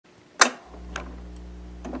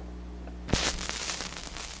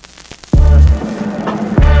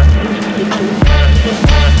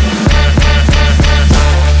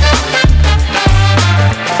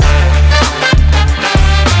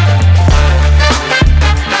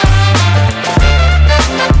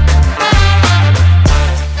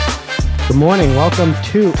morning. Welcome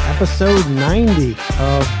to episode 90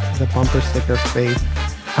 of the Bumper Sticker Faith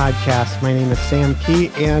podcast. My name is Sam Key,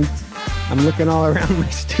 and I'm looking all around my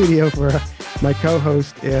studio for my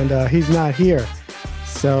co-host, and he's not here.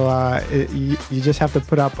 So you just have to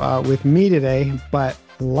put up with me today. But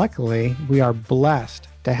luckily, we are blessed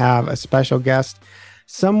to have a special guest,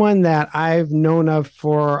 someone that I've known of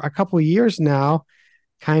for a couple of years now,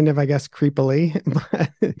 kind of, I guess, creepily.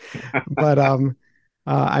 but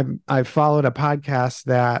I've followed a podcast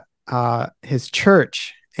that his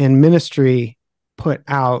church and ministry put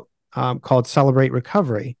out called Celebrate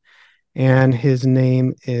Recovery, and his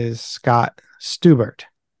name is Scott Stubbert.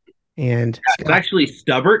 And It's actually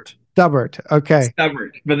Stubbert. Stubbert, okay.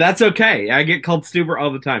 Stubbert, but that's okay. I get called Stuber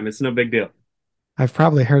all the time. It's no big deal. I've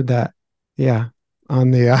probably heard that, yeah, on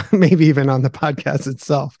the maybe even on the podcast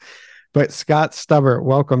itself. But Scott Stubbert,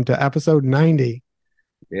 welcome to episode 90.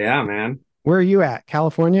 Yeah, man. Where are you at?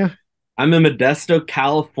 California? I'm in Modesto,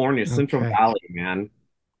 California, Central Okay. Valley, man.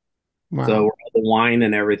 So Wow. where all the wine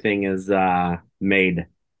and everything is made.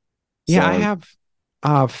 Yeah, I So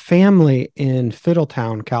have family in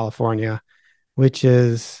Fiddletown, California, which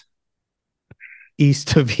is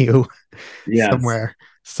east of you, yes.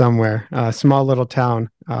 somewhere, small little town.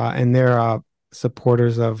 And they're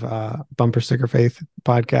supporters of Bumper Sticker Faith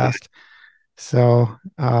podcast. So,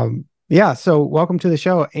 yeah, so welcome to the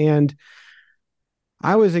show. And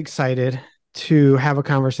I was excited to have a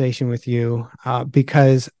conversation with you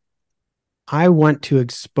because I want to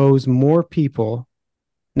expose more people,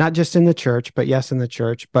 not just in the church, but yes, in the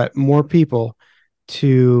church, but more people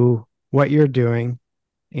to what you're doing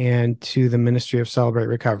and to the ministry of Celebrate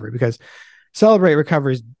Recovery, because Celebrate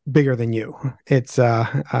Recovery is bigger than you. It's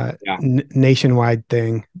a Yeah. nationwide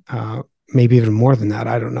thing, maybe even more than that.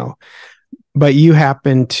 I don't know. But you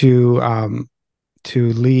happen to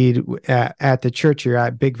lead at the church you're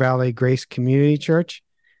at, Big Valley Grace Community Church.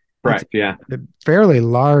 It's Correct. Yeah. a fairly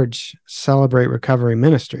large Celebrate Recovery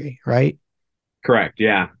ministry, right? Correct.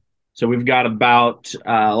 Yeah. So we've got about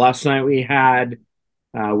last night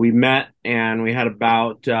we met and we had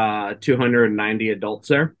about 290 adults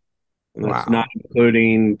there. And that's not Wow.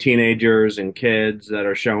 including teenagers and kids that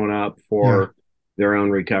are showing up Yeah. for their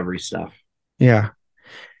own recovery stuff. Yeah.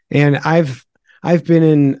 And I've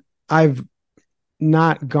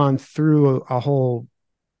not gone through a whole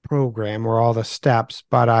program or all the steps,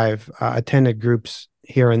 but I've attended groups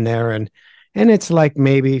here and there, and it's like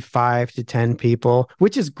maybe 5 to 10 people,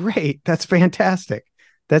 which is great. That's fantastic.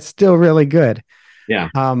 That's still really good. Yeah.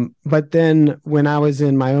 But then when I was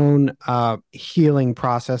in my own healing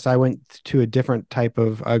process, I went to a different type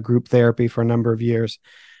of group therapy for a number of years.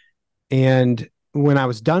 And when I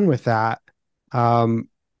was done with that, um,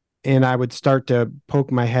 and I would start to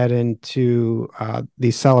poke my head into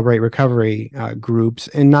these Celebrate Recovery groups,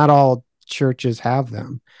 and not all churches have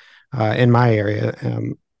them in my area.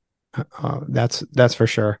 That's for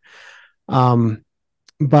sure. Um,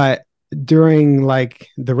 but during like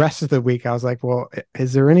the rest of the week, I was like, well,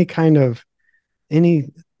 is there any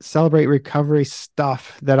Celebrate Recovery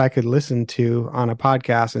stuff that I could listen to on a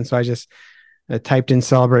podcast? And so I just typed in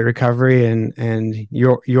Celebrate Recovery, and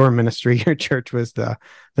your ministry, your church was the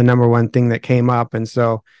number one thing that came up. And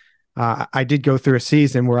so I did go through a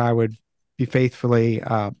season where I would be faithfully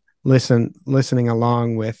listening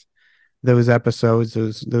along with those episodes,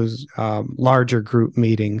 those larger group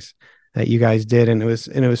meetings that you guys did, and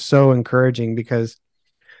it was so encouraging because,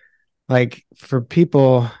 like, for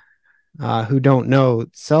people who don't know,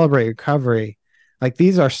 Celebrate Recovery, like,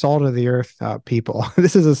 these are salt of the earth people.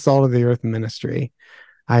 This is a salt of the earth ministry,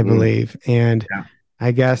 I Mm, believe. And yeah.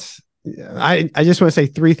 I guess I just want to say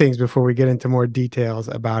three things before we get into more details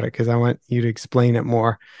about it, because I want you to explain it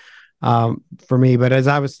more for me. But as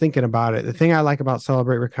I was thinking about it, the thing I like about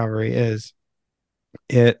Celebrate Recovery is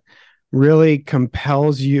it really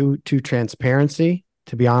compels you to transparency,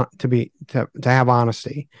 to have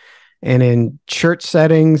honesty. And in church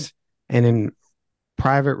settings and in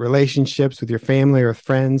private relationships with your family or with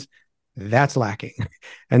friends, that's lacking.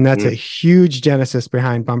 And that's a Mm, huge genesis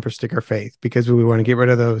behind Bumper Sticker Faith, because we want to get rid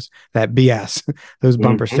of that BS, those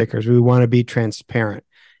bumper mhm. stickers. We want to be transparent,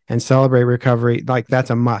 and Celebrate Recovery. Like, that's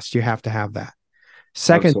a must. You have to have that.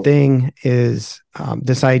 Second Absolutely. thing is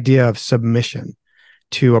this idea of submission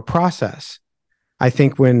to a process. I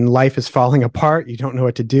think when life is falling apart, you don't know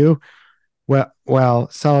what to do. Well,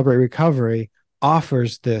 Celebrate Recovery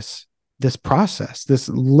offers this process, this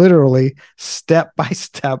literally step by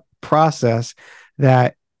step process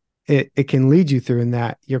that it can lead you through, and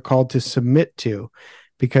that you're called to submit to,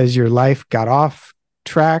 because your life got off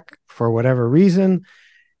track for whatever reason,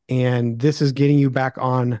 and this is getting you back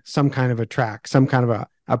on some kind of a track, some kind of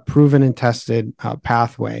a proven and tested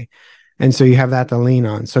pathway. And so you have that to lean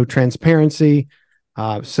on. So transparency,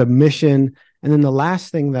 submission. And then the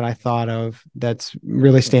last thing that I thought of that's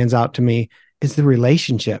really stands out to me is the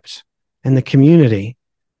relationships and the community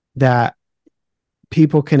that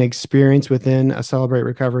people can experience within a Celebrate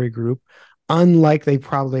Recovery group, unlike they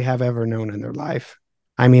probably have ever known in their life.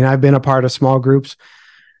 I mean, I've been a part of small groups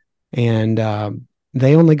and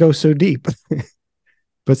they only go so deep,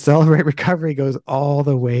 but Celebrate Recovery goes all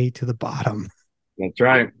the way to the bottom. That's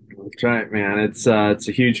right. That's right, man. It's a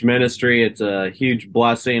huge ministry. It's a huge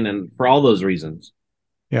blessing, and for all those reasons.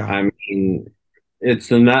 Yeah. I mean,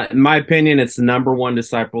 in my opinion, it's the number one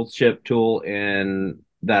discipleship tool in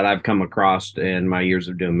that I've come across in my years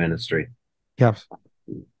of doing ministry. Yeah.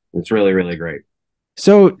 It's really, really great.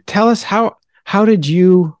 So tell us how did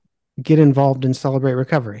you get involved in Celebrate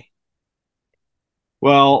Recovery?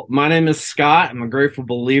 Well, my name is Scott. I'm a grateful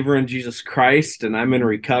believer in Jesus Christ, and I'm in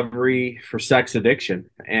recovery for sex addiction.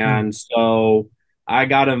 Mm-hmm. And so I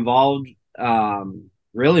got involved.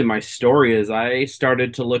 Really, my story is I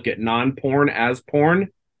started to look at non-porn as porn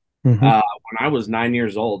Mm-hmm. when I was 9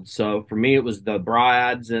 years old. So for me, it was the bra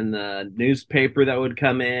ads in the newspaper that would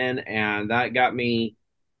come in, and that got me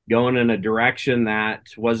going in a direction that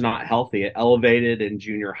was not healthy. It elevated in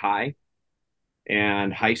junior high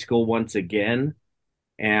and high school once again.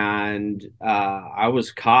 And I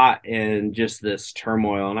was caught in just this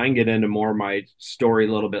turmoil. And I can get into more of my story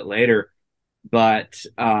a little bit later, but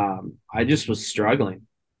I just was struggling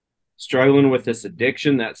with this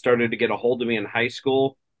addiction that started to get a hold of me in high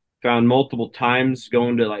school. Found multiple times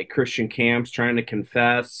going to like Christian camps trying to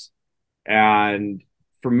confess. And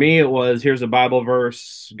for me, it was here's a Bible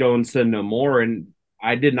verse, go and sin no more. And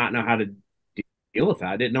I did not know how to deal with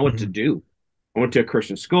that. I didn't know what to Mm-hmm. do. I went to a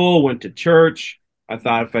Christian school, went to church. I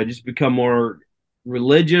thought if I just become more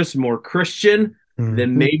religious, more Christian, then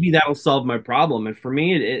Mm-hmm. maybe that'll solve my problem. And for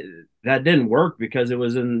me, that didn't work because it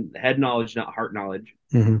was in head knowledge, not heart knowledge.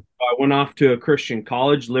 Mm-hmm. I went off to a Christian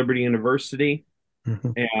college, Liberty University,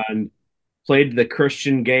 Mm-hmm. and played the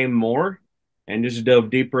Christian game more and just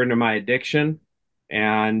dove deeper into my addiction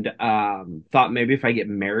and thought maybe if I get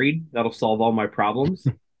married, that'll solve all my problems.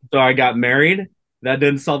 So I got married. That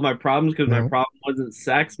didn't solve my problems because my No. problem wasn't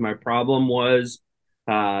sex. My problem was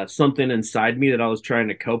something inside me that I was trying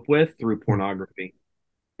to cope with through pornography.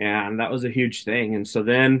 And that was a huge thing. And so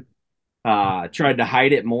then tried to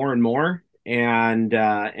hide it more and more and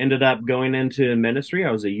ended up going into ministry. I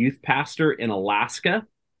was a youth pastor in Alaska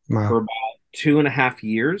for Wow. about 2.5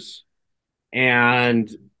 years. And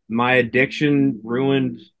my addiction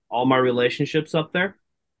ruined all my relationships up there.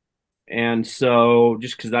 And so,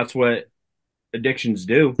 just because that's what addictions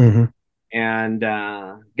do, Mm-hmm. and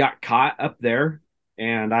got caught up there.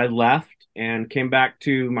 And I left and came back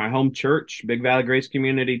to my home church, Big Valley Grace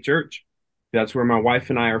Community Church. That's where my wife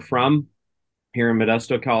and I are from here in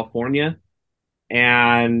Modesto, California.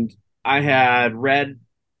 And I had read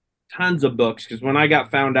tons of books because when I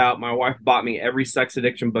got found out, my wife bought me every sex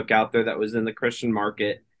addiction book out there that was in the Christian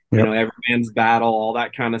market, Yep. Every Man's Battle, all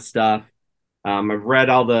that kind of stuff. I've read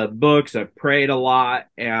all the books, I've prayed a lot,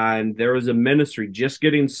 and there was a ministry just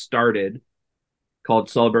getting started called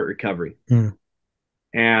Celebrate Recovery. Mm-hmm.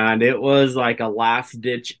 And it was like a last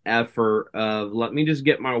ditch effort of let me just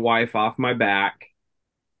get my wife off my back.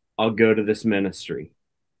 I'll go to this ministry.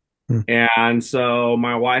 And so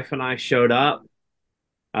my wife and I showed up.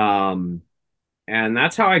 Um, and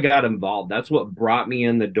that's how I got involved. That's what brought me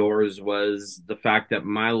in the doors was the fact that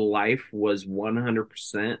my life was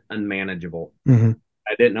 100% unmanageable. Mm-hmm.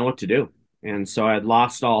 I didn't know what to do. And so I'd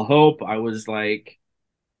lost all hope. I was like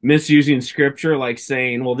misusing scripture, like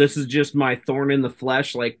saying, well, this is just my thorn in the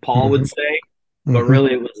flesh, like Paul Mm-hmm. would say. But Mm-hmm.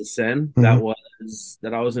 really it was a sin Mm-hmm.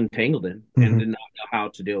 that I was entangled in and Mm-hmm. did not know how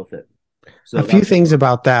to deal with it. A So few that's what things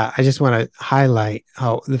about that. I just want to highlight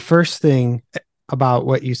how the first thing about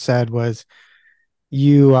what you said was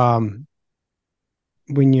you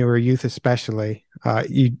when you were youth especially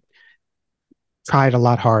you tried a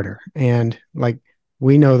lot harder, and like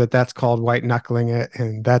we know that that's called white knuckling it,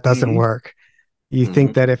 and that doesn't mm-hmm, work. You mm-hmm,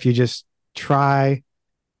 think that if you just try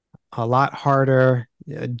a lot harder,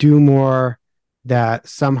 do more, that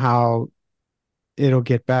somehow it'll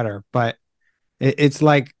get better, but it's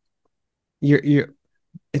like you're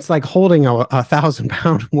it's like holding a 1,000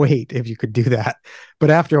 pound weight if you could do that. But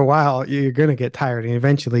after a while, you're going to get tired, and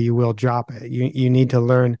eventually you will drop it. You need to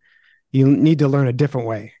learn. You need to learn a different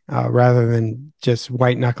way rather than just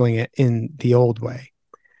white knuckling it in the old way.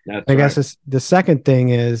 that's I guess right. the second thing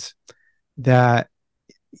is that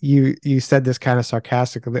you said this kind of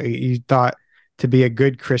sarcastically. You thought to be a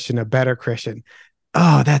good Christian, a better Christian.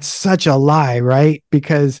 Oh, that's such a lie, right?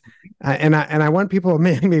 Because and I want people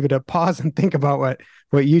maybe to pause and think about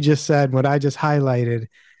what you just said, what I just highlighted,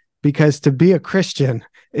 because to be a Christian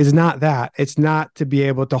is not that. It's not to be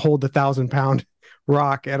able to hold the 1,000 pound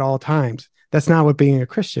rock at all times. That's not what being a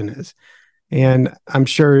Christian is. And I'm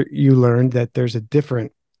sure you learned that there's a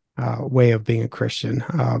different way of being a Christian,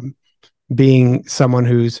 being someone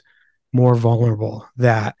who's more vulnerable,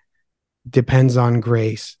 that depends on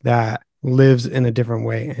grace, that lives in a different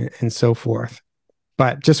way, and so forth.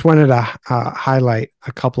 But just wanted to highlight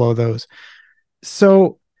a couple of those.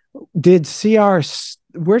 So, did CR,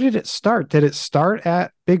 where did it start? Did it start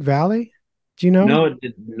at Big Valley? Do you know? No, it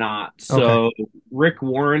did not. Okay. So Rick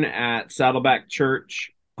Warren at Saddleback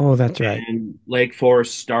Church Oh, that's right. in Lake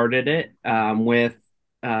Forest started it with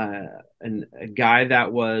a guy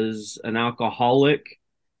that was an alcoholic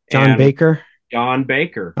John and Baker. John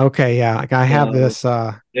Baker. Okay, yeah. I have So this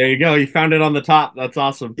there you go. You found it on the top. That's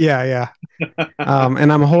awesome. yeah, yeah.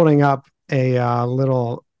 And I'm holding up a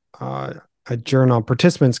little uh a journal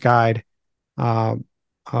participants guide uh,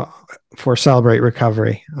 uh for Celebrate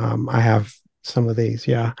Recovery. I have some of these,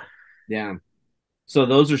 yeah. Yeah. So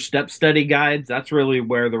those are step study guides. That's really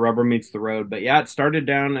where the rubber meets the road. But yeah, it started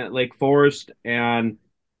down at Lake Forest, and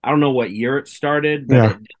I don't know what year it started, but Yeah.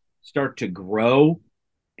 it did start to grow,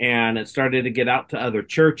 and it started to get out to other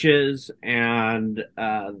churches. And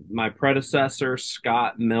my predecessor,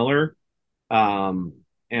 Scott Miller, um,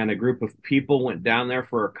 and a group of people went down there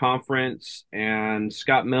for a conference. And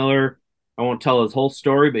Scott Miller, I won't tell his whole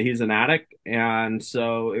story, but he's an addict, and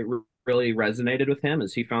so it really resonated with him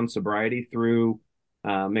as he found sobriety through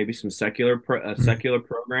maybe some Mhm. secular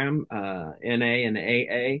program, NA and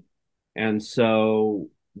AA, and so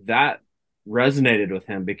that resonated with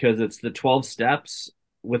him because it's the 12 steps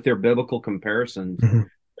with their biblical comparisons, Mhm.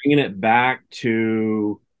 bringing it back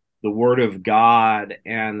to the Word of God,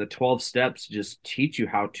 and the 12 steps just teach you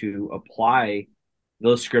how to apply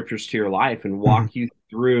those scriptures to your life and Mhm. walk you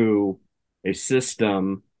through a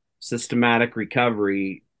systematic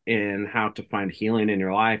recovery in how to find healing in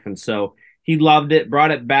your life. And so he loved it, brought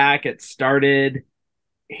it back. It started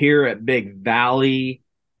here at Big Valley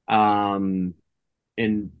um,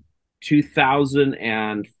 in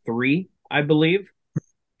 2003, I believe.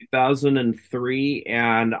 2003,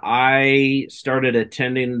 and I started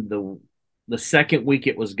attending the second week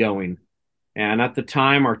it was going. And at the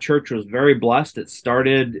time, our church was very blessed. It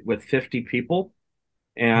started with 50 people,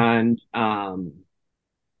 and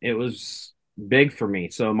it was big for me.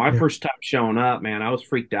 So my Yeah. first time showing up, man, I was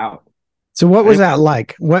freaked out. So what I was didn't. that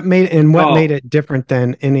like? What made Oh, it different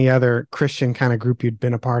than any other Christian kind of group you'd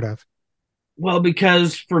been a part of? well,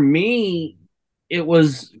 because for me, it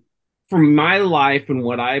was for my life, and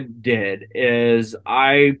what I did is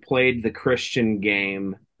I played the Christian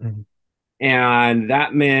game, Mhm. and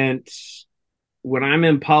that meant when I'm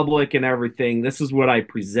in public and everything, this is what I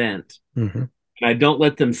present. Mhm. And I don't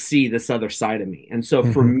let them see this other side of me. And so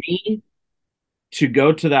for Mhm. me to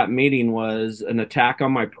go to that meeting was an attack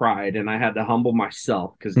on my pride, and I had to humble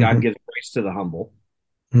myself because God Mhm. gives grace to the humble.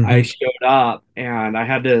 I Mhm. showed up and I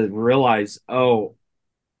had to realize, oh,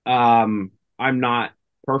 I'm not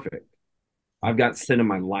perfect. I've got sin in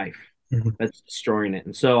my life Mhm. that's destroying it.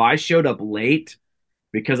 And so I showed up late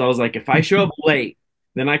because I was like, if I show up late,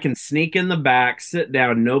 then I can sneak in the back, sit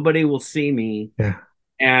down, nobody will see me, Yeah.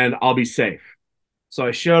 and I'll be safe. So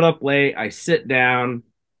I showed up late, I sit down,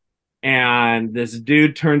 and this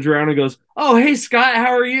dude turns around and goes, "Oh, hey Scott,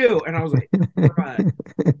 how are you?" And I was like,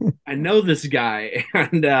 "Bruh, I know this guy,"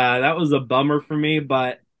 and that was a bummer for me,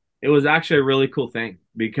 but it was actually a really cool thing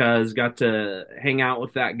because got to hang out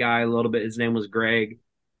with that guy a little bit. His name was Greg.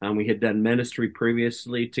 We had done ministry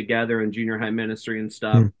previously together in junior high ministry and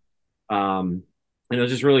stuff. Mm. Um, and it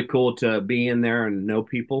was just really cool to be in there and know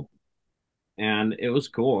people, and it was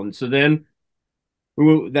cool. And so then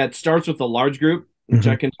that starts with a large group, which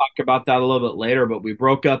I Mhm. can talk about that a little bit later. But we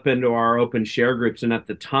broke up into our open share groups, and at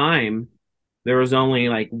the time, there was only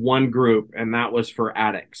like one group, and that was for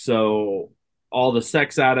addicts. So all the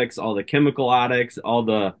sex addicts, all the chemical addicts, all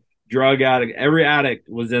the drug addict, every addict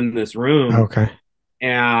was in this room, Okay.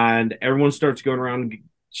 and everyone starts going around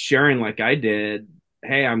sharing like I did.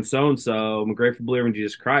 Hey, I'm so and so. I'm a grateful believer in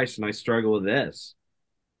Jesus Christ, and I struggle with this.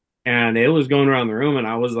 And it was going around the room, and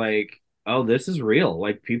I was like, "Oh, this is real.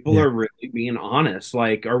 Like people Yeah. are really being honest.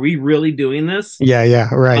 Like, are we really doing this?" Yeah.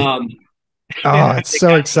 Yeah. Right. Um, Oh, and it's it so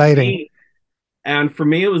got to exciting. me, and for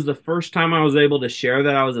me, it was the first time I was able to share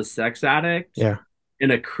that I was a sex addict Yeah. in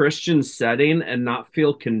a Christian setting and not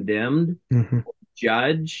feel condemned, Mhm.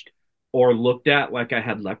 judged, or looked at like I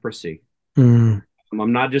had leprosy. Mhm.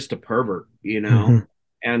 I'm not just a pervert, you know? Mhm.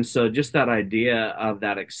 And so just that idea of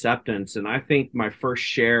that acceptance. And I think my first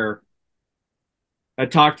share, I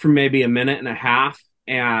talked for maybe a minute and a half,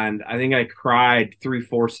 and I think I cried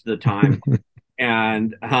three-fourths of the time.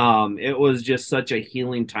 And it was just such a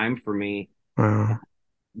healing time for me, Wow.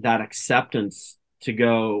 that acceptance to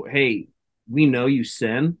go, hey, we know you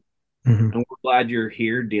sin, Hmm. and we're glad you're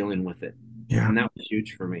here dealing with it. Yeah. And that was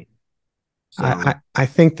huge for me. I, So, I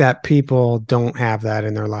think that people don't have that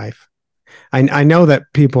in their life. I know that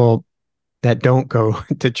people that don't go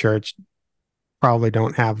to church probably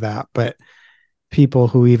don't have that, but people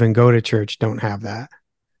who even go to church don't have that.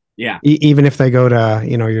 yeah, Even if they go to,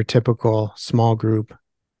 your typical small group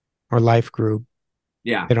or life group,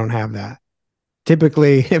 yeah, they don't have that.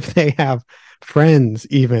 Typically, if they have friends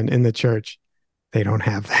even in the church, they don't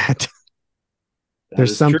have that. that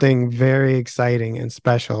There's is true. something very exciting and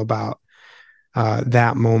special about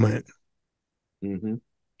that moment. Hmm.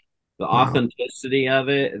 The Wow. authenticity of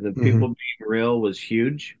it, the Hmm. people being real was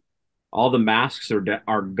huge. All the masks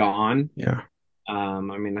are gone. Yeah. I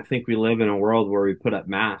mean, I think we live in a world where we put up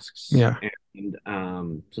masks, Yeah.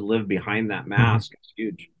 and to live behind that Hmm. mask is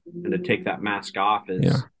huge, and to take that mask off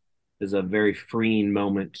Yeah. is a very freeing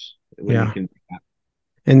moment when you Yeah. can do that.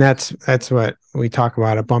 And that's what we talk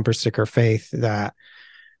about a bumper sticker faith, that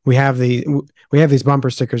we have these bumper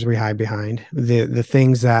stickers we hide behind the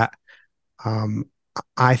things that um,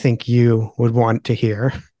 I think you would want to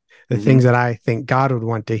hear, the things Hmm. that I think God would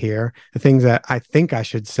want to hear, the things that I think I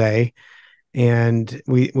should say. And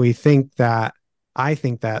we think that I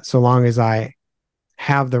think that so long as I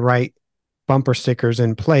have the right bumper stickers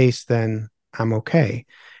in place, then I'm okay.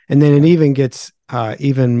 And then it Yeah. even gets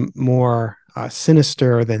even more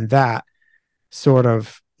sinister than that, sort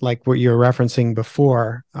of like what you were referencing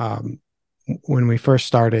before, when we first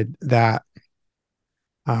started, that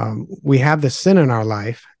we have the sin in our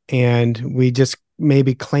life and we just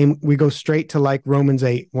maybe claim we go straight to like Romans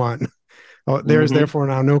 8:1. Oh, there's Hmm. therefore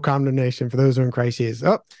now no condemnation for those who are in Christ Jesus.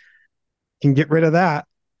 Oh, can get rid of that.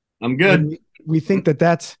 I'm And good. we think that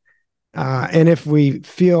that's, and if we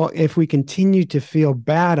continue to feel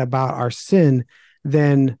bad about our sin,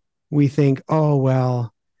 then we think, oh,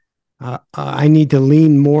 well, I need to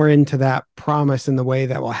lean more into that promise in the way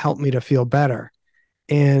that will help me to feel better.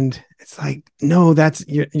 And it's like, no, that's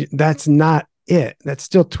not it. That's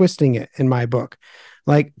still twisting it in my book.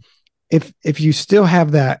 Like, if you still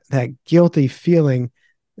have that guilty feeling,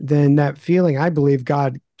 then that feeling, I believe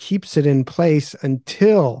God keeps it in place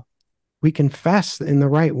until we confess in the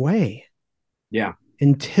right way, Yeah.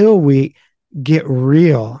 until we get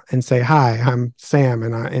real and say, hi, I'm Sam,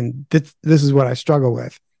 and this is what I struggle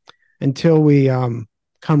with, until we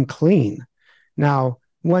come clean. Now,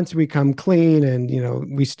 once we come clean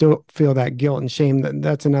and we still feel that guilt and shame,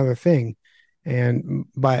 that's another thing. And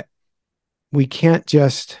but we can't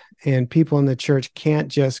just, and people in the church can't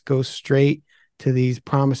just go straight to these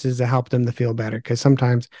promises to help them to feel better, because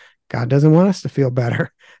sometimes God doesn't want us to feel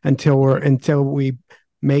better until we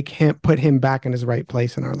make him put him back in his right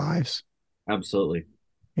place in our lives. Absolutely.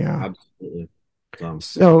 Yeah. Absolutely. So,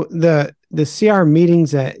 So the CR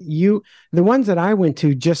meetings the ones that I went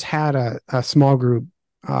to just had a small group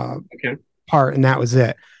uh, okay. part, and that was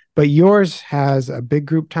it. But yours has a big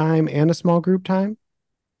group time and a small group time.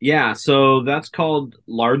 Yeah, so that's called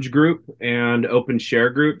large group and open share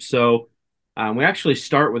group. So we actually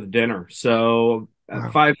start with dinner. So at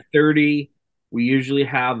Wow. 5:30, we usually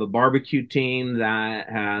have a barbecue team that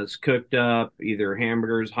has cooked up either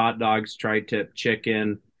hamburgers, hot dogs, tri-tip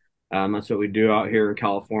chicken. That's what we do out here in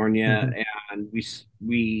California, Hmm. and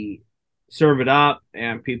we serve it up,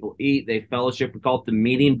 and people eat. They fellowship. We call it the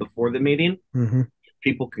meeting before the meeting. Hmm.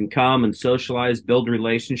 People can come and socialize, build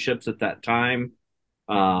relationships at that time.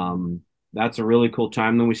 um, that's a really cool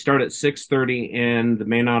time. Then we start at 6:30 in the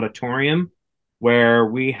main auditorium, where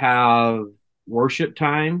we have worship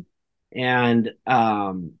time. And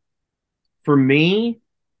for me,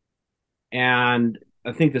 and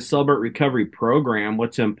I think the Stubbert Recovery Program,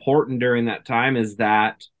 what's important during that time is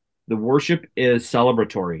that the worship is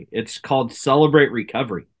celebratory. It's called Celebrate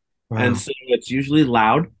Recovery. And Wow. so it's usually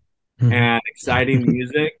loud Hmm. and exciting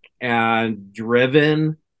music and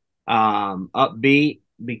driven, upbeat,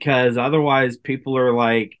 because otherwise people are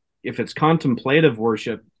like, if it's contemplative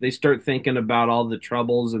worship, they start thinking about all the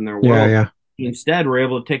troubles in their Yeah, world. yeah. Instead, we're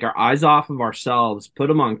able to take our eyes off of ourselves, put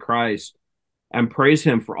them on Christ, and praise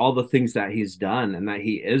him for all the things that he's done and that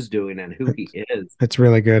he is doing and who he is. It's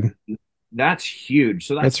really good. That's huge.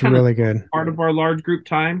 So that's It's kind of really good. part of our large group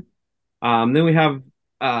time. Then we have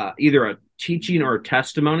either a teaching or a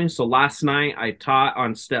testimony. So last night I taught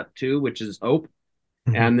on step two, which is hope.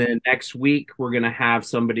 Hmm. And then next week, we're going to have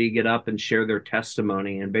somebody get up and share their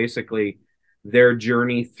testimony and basically their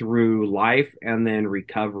journey through life and then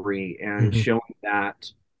recovery and Hmm. showing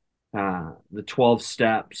that the 12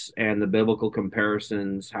 steps and the biblical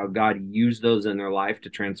comparisons, how God used those in their life to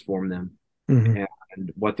transform them Hmm.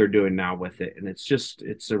 and what they're doing now with it. And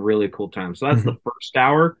it's a really cool time. So that's Hmm. the first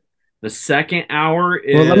hour. The second hour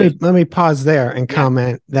Well, is, let me pause there and yeah,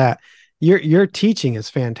 comment that your teaching is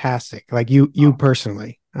fantastic. Like you oh,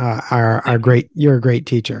 personally are thank you. great. You're a great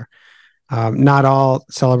teacher. Not all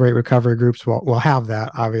Celebrate Recovery groups will have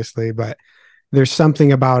that, obviously, but there's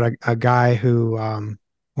something about a guy who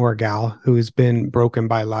or a gal who has been broken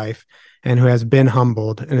by life and who has been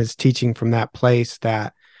humbled and is teaching from that place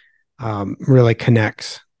that really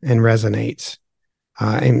connects and resonates.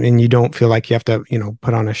 And you don't feel like you have to,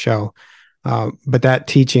 put on a show. But that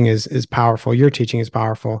teaching is powerful. Your teaching is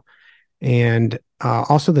powerful, and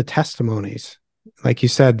also the testimonies. Like you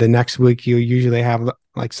said, the next week you usually have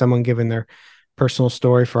like someone giving their personal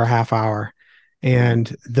story for a half hour, Yeah.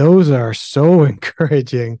 and those are so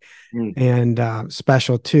encouraging Mm. and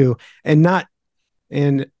special too. And not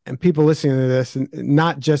and people listening to this, and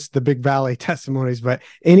not just the Big Valley testimonies, but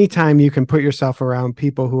anytime you can put yourself around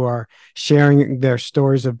people who are sharing their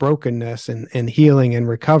stories of brokenness and healing and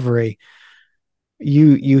recovery,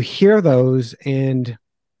 you hear those and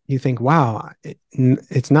you think, wow,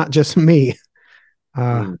 it's not just me.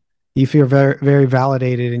 uh, Mm. you feel very, very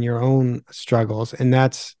validated in your own struggles, and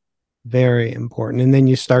that's very important. And then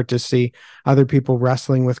you start to see other people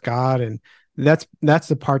wrestling with God, and that's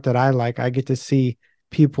the part that I like. I get to see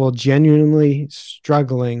people genuinely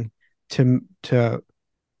struggling to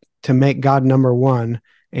make God number one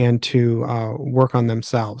and to work on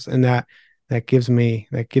themselves, and that gives me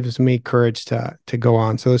courage to go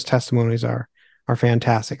on. So those testimonies are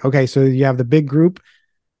fantastic. Okay, so you have the big group.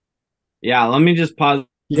 Yeah, let me just pause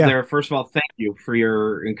Yeah, there. First of all, thank you for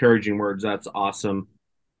your encouraging words. That's awesome.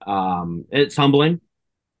 It's humbling.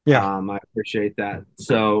 yeah. I appreciate that.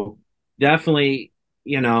 So definitely,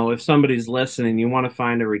 if somebody's listening, you want to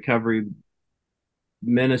find a recovery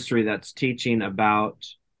ministry that's teaching about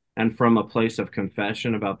and from a place of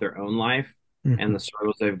confession about their own life and Hmm. the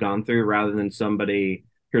struggles they've gone through rather than somebody,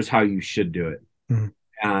 here's how you should do it. Hmm.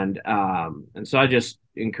 And so I just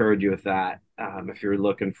encourage you with that. If you're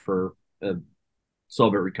looking for a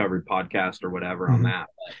Stubbert recovery podcast or whatever on Hmm. that.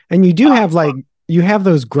 And you do have So, like you have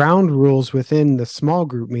those ground rules within the small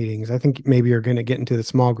group meetings. I think maybe you're going to get into the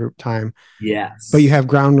small group time, but you yes. have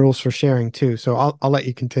ground rules for sharing too. So I'll let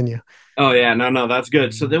you continue. Oh yeah, no, that's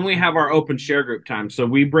good. So then we have our open share group time. So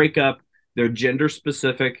we break up their gender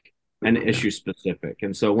specific and Yeah. issue specific.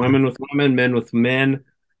 And so Okay. women with women, men with men.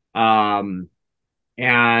 Um,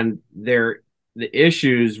 and the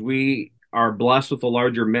issues, we are blessed with a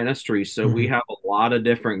larger ministry. So we Hmm. have a lot of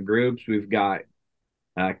different groups. We've got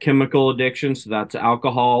chemical addiction, so that's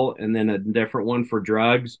alcohol, and then a different one for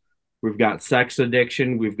drugs. We've got sex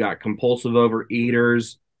addiction. We've got compulsive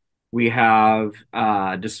overeaters. We have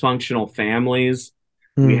dysfunctional families.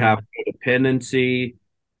 We have Hmm. codependency.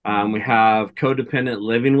 We have codependent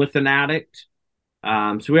living with an addict.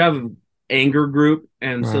 So we have anger group,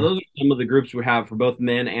 and so Wow. those are some of the groups we have for both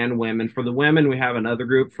men and women. For the women, we have another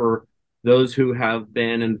group for those who have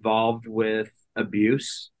been involved with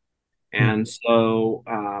abuse, Hmm. and so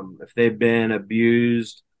if they've been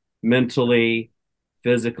abused mentally,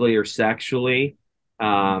 physically, or sexually,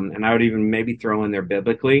 and I would even maybe throw in there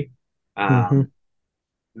biblically, Hmm. um,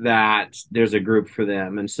 that there's a group for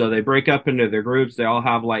them. And so they break up into their groups. They all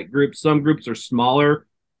have like groups. Some groups are smaller,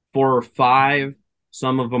 4 or 5.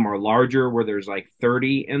 Some of them are larger, where there's like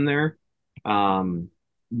 30 in there. Um,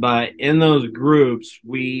 but in those groups,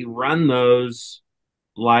 we run those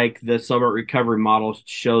like the Stubbert recovery model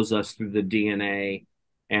shows us through the DNA.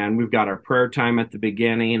 And we've got our prayer time at the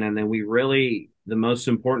beginning. And then the most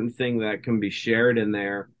important thing that can be shared in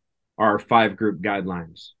there are 5 group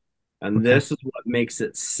guidelines. And Okay. this is what makes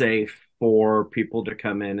it safe for people to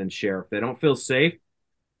come in and share. If they don't feel safe,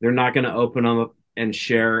 they're not going to open up and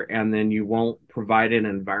share. And then you won't provide an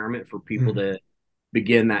environment for people Hmm. to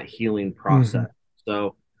begin that healing Hmm. process.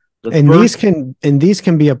 So the And first, these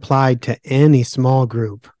can be applied to any small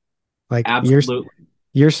group. Like absolutely.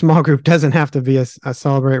 your small group doesn't have to be a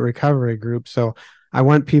Celebrate Recovery group. So I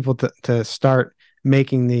want people to start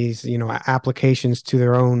making these, applications to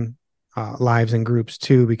their own lives and groups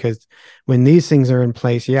too, because when these things are in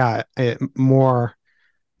place, yeah, more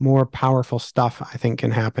powerful stuff I think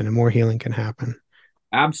can happen and more healing can happen.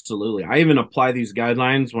 Absolutely. I even apply these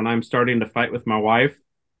guidelines when I'm starting to fight with my wife. Uh,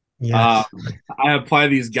 Yes, I apply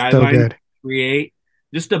these so guidelines to good. create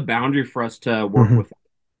just a boundary for us to work Hmm. with,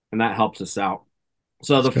 and that helps us out.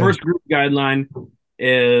 So That's the good. first group guideline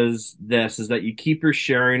is this is that you keep your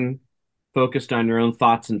sharing focused on your own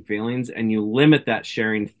thoughts and feelings and you limit that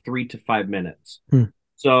sharing 3 to 5 minutes. Hmm.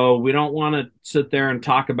 So we don't want to sit there and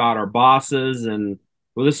talk about our bosses and,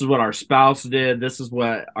 well, this is what our spouse did, this is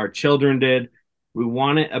what our children did. We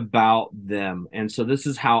want it about them. And so this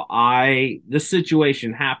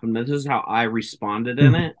situation happened. This is how I responded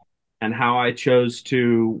in Mhm. it and how I chose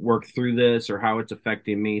to work through this or how it's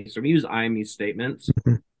affecting me. So we use I me statements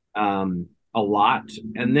Mhm. a lot.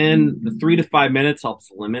 And then the 3 to 5 minutes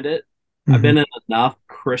helps limit it. I've Mhm. been in enough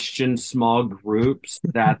Christian small groups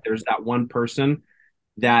that there's that one person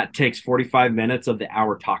that takes 45 minutes of the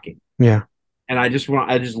hour talking. Yeah. And I just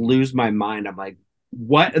lose my mind. I'm like,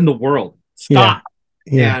 what in the world? Yeah. Stop.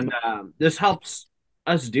 Yeah. And this helps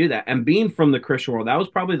us do that. And being from the Christian world, that was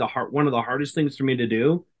probably one of the hardest things for me to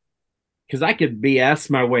do because I could BS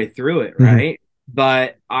my way through it, Mhm. right?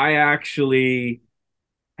 But I actually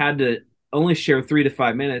had to only share 3 to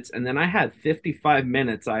 5 minutes, and then I had 55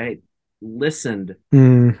 minutes. I listened to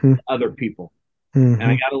Mhm. other people, and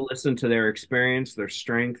I Mhm. got to listen to their experience, their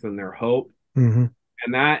strength, and their hope. Mhm.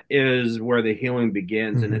 And that is where the healing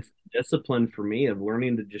begins. And Mhm. it's discipline for me of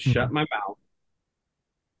learning to just shut Mhm. my mouth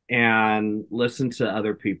and listen to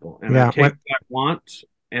other people. And I Yeah. take what I want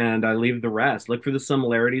and I leave the rest. Look for the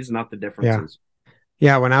similarities, not the Yeah. differences.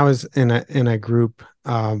 Yeah. When I was in a group,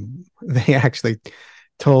 they actually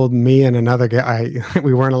told me and another guy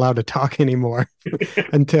we weren't allowed to talk anymore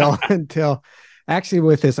until actually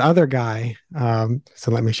with this other guy.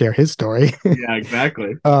 So let me share his story. Yeah,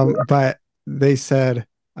 exactly. But they said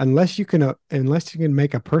unless you can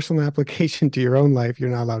make a personal application to your own life, you're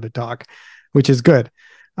not allowed to talk, which is good.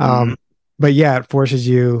 Mm-hmm. Um, but yeah, it forces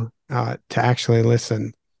you to actually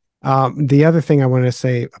listen. The other thing I wanted to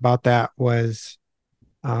say about that was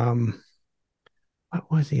um,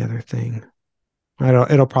 what was the other thing? I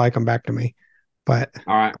don't. It'll probably come back to me. But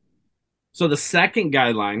All right. So the second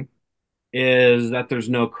guideline is that there's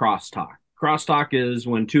no crosstalk. Crosstalk is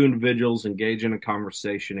when two individuals engage in a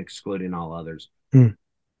conversation excluding all others. mm,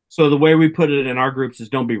 So the way we put it in our groups is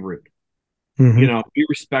don't be rude. hmm Be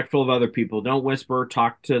respectful of other people. Don't whisper,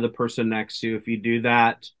 talk to the person next to you. If you do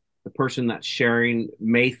that, the person that's sharing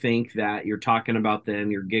may think that you're talking about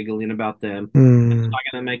them, you're giggling about them, and it's mm, not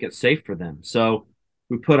going to make it safe for them. So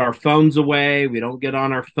we put our phones away. We don't get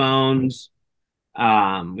on our phones.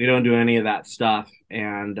 We don't do any of that stuff,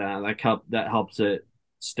 and that helps it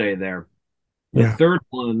stay there. The yeah, third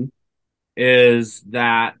one is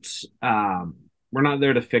that we're not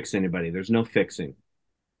there to fix anybody. There's no fixing.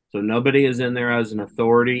 So nobody is in there as an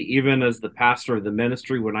authority. Even as the pastor of the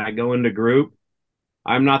ministry, when I go into group,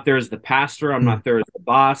 I'm not there as the pastor. I'm mm, not there as the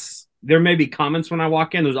boss. There may be comments when I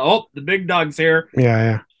walk in. There's, oh, the big dog's here.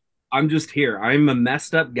 yeah, I'm just here. I'm a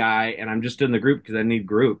messed up guy, and I'm just in the group because I need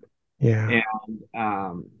group. yeah, And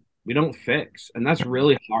we don't fix, and that's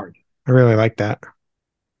really hard. I really like that.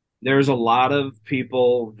 There's a lot of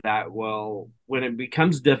people that will, when it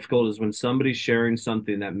becomes difficult, is when somebody's sharing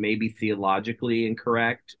something that may be theologically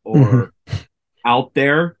incorrect hmm or out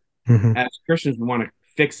there. hmm As Christians, we want to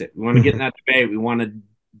fix it. We want to get in hmm that debate. We want to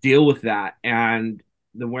deal with that. And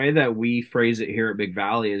the way that we phrase it here at Big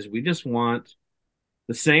Valley is we just want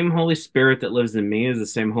the same Holy Spirit that lives in me is the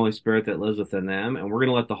same Holy Spirit that lives within them. And we're going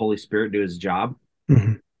to let the Holy Spirit do his job.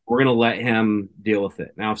 hmm We're going to let him deal with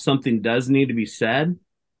it. Now, if something does need to be said,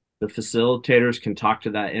 the facilitators can talk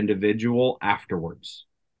to that individual afterwards.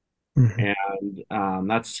 hmm And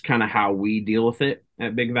that's kind of how we deal with it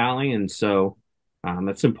at Big Valley. And so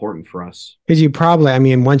that's important for us. Because you probably, I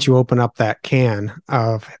mean, once you open up that can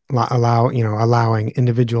of allowing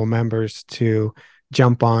individual members to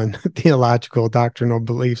jump on theological doctrinal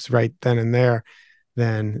beliefs right then and there,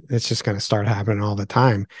 then it's just going to start happening all the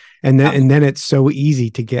time. And then it's so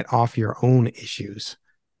easy to get off your own issues.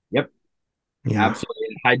 Yep, Yeah. absolutely.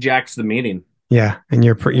 It hijacks the meeting. Yeah. And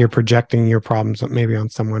you're projecting your problems maybe on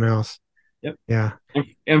someone else. Yep. Yeah.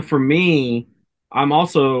 And for me, I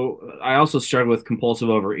also struggle with compulsive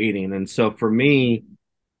overeating. And so for me,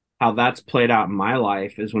 how that's played out in my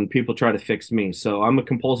life is when people try to fix me. So I'm a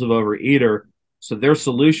compulsive overeater. So their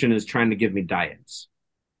solution is trying to give me diets.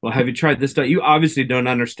 Well, have you tried this diet? You obviously don't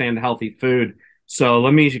understand healthy food. So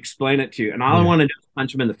let me explain it to you. And all I Yeah. want to do is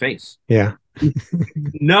punch them in the face. Yeah.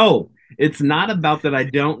 No, it's not about that I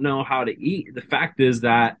don't know how to eat. The fact is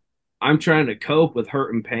that I'm trying to cope with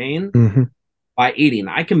hurt and pain hmm by eating.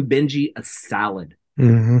 I can binge eat a salad,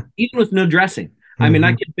 hmm even with no dressing. I mean,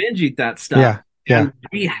 I hmm can binge eat that stuff Yeah. Yeah. and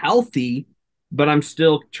be healthy, but I'm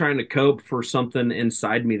still trying to cope for something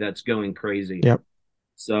inside me that's going crazy. Yep.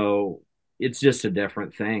 So it's just a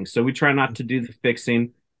different thing. So we try not to do the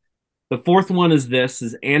fixing. The fourth one is this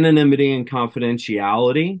is anonymity and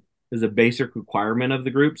confidentiality is a basic requirement of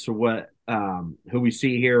the group. So what who we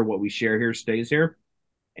see here, what we share here stays here.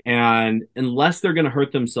 And unless they're going to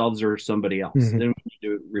hurt themselves or somebody else, Hmm. then we need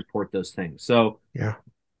to report those things. So Yeah.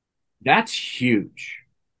 that's huge.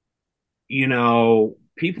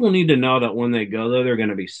 People need to know that when they go there, they're going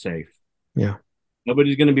to be safe. Yeah.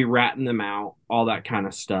 Nobody's going to be ratting them out, all that kind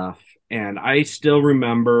of stuff. And I still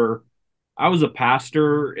remember I was a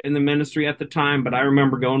pastor in the ministry at the time, but I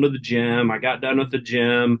remember going to the gym. I got done with the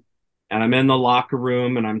gym and I'm in the locker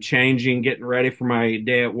room and I'm changing, getting ready for my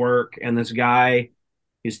day at work. And this guy,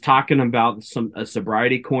 he's talking about a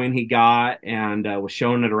sobriety coin he got and was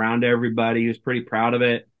showing it around to everybody. He was pretty proud of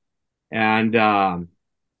it. And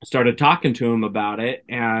started talking to him about it.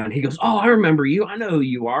 And he goes, "Oh, I remember you. I know who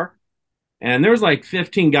you are." And there's like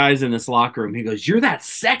 15 guys in this locker room. He goes, "You're that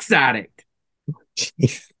sex addict."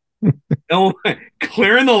 Jeez. No,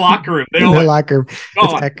 clearing the locker room. They In all the went, locker, it's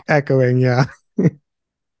 "Gone." echoing. Yeah.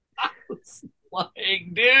 It's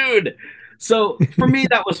like, dude. So for me,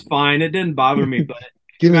 that was fine. It didn't bother me. But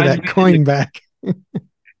could you Give me imagine that being in coin back.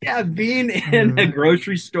 being in a Uh,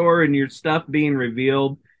 grocery store and your stuff being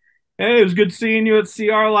revealed? "Hey, it was good seeing you at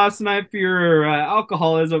CR last night for your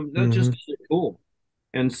alcoholism." That just mhm. isn't cool.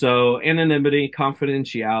 And so anonymity,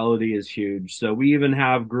 confidentiality is huge. So we even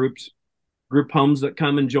have group homes that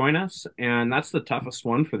come and join us, and that's the toughest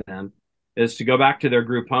one for them is to go back to their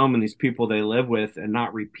group home and these people they live with and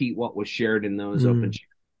not repeat what was shared in those open Mm.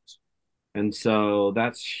 channels. And so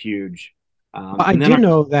that's huge. Well, I And then do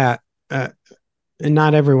know that and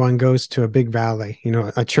not everyone goes to a big valley,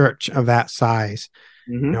 a church of that size.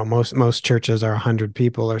 mhm, Most churches are 100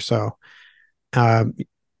 people or so. Um,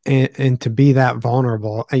 and to be that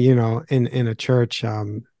vulnerable, in a church,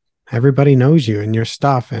 everybody knows you and your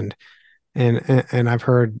stuff. And I've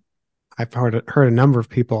heard a number of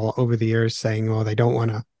people over the years saying, well, they don't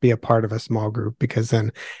want to be a part of a small group because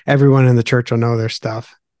then everyone in the church will know their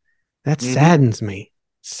stuff. That mhm, saddens me. yeah,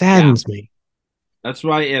 Saddens me. that's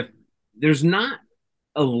why if there's not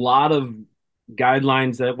a lot of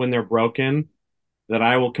guidelines that when they're broken that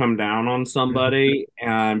I will come down on Mhm. somebody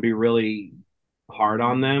and be really hard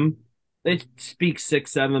on them. They speak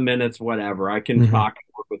 6, 7 minutes, whatever. I can Mhm. talk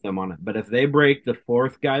and work with them on it. But if they break the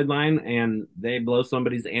fourth guideline and they blow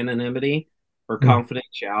somebody's anonymity or Mhm.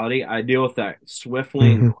 confidentiality, I deal with that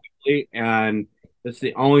swiftly and Mhm. quickly. And it's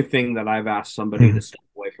the only thing that I've asked somebody to Mhm. step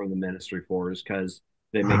away from the ministry for is because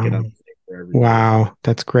they make it Um, unsafe for everybody. wow,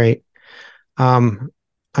 that's great. Um,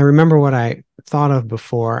 I remember what I thought of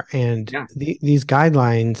before, and Yeah. these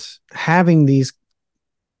guidelines, having these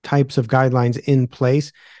types of guidelines in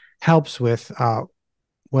place helps with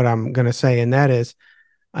what I'm going to say, and that is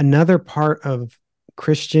another part of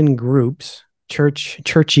Christian groups,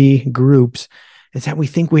 churchy groups, is that we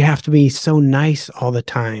think we have to be so nice all the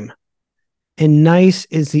time. And nice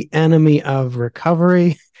is the enemy of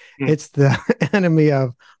recovery. It's the enemy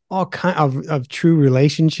of all kind of true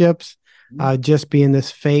relationships. Just being this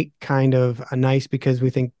fake kind of a nice because we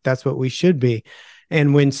think that's what we should be.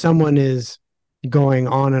 And when someone is going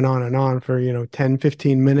on and on and on for 10,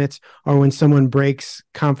 15 minutes, or when someone breaks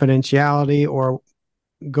confidentiality or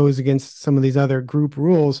goes against some of these other group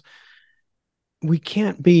rules, we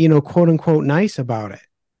can't be quote unquote nice about it.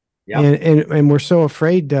 Yep. And we're so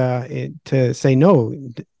afraid to say no,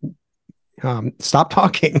 stop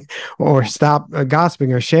talking or Yeah. stop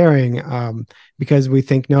gossiping or sharing, because we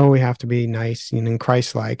think no, we have to be nice and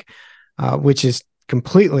Christ-like, which is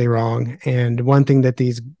completely wrong. And one thing that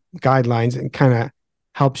these guidelines kind of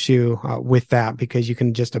helps you with that, because you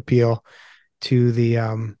can just appeal to the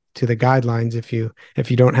guidelines if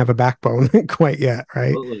you don't have a backbone quite yet,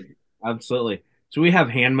 right? Absolutely. Absolutely. So we have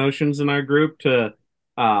hand motions in our group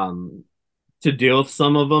um to deal with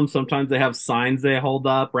some of them. Sometimes they have signs they hold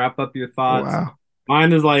up, wrap up your thoughts. Wow.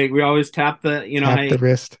 Mine is like we always tap Tap the hey,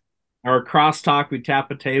 wrist. or crosstalk, we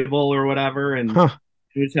tap a table or whatever, and Huh.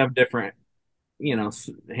 we just have different,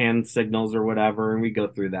 hand signals or whatever, and we go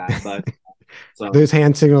through that. But so, Those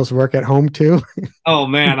hand signals work at home too. oh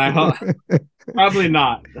man, I hope probably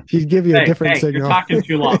not. She'd give you a Hey, different hey, you're signal. talking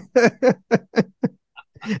too long.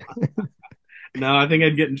 No, I think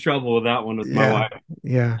I'd get in trouble with that one with my Yeah. wife.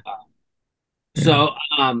 Yeah. Yeah. So,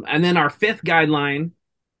 and then our fifth guideline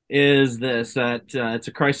is this that it's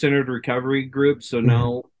a Christ-centered recovery group, so Mhm.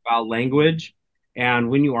 know about language. And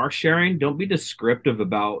when you are sharing, don't be descriptive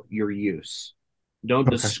about your use. Don't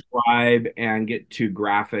Okay. describe and get too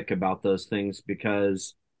graphic about those things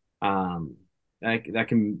because um, that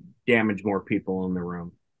can damage more people in the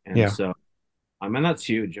room. And Yeah. so I mean, that's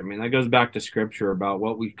huge. I mean, that goes back to scripture about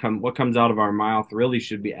what comes out of our mouth really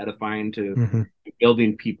should be edifying to Hmm.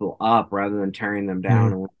 building people up rather than tearing them down.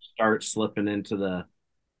 Hmm. And when we start slipping into the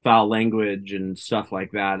foul language and stuff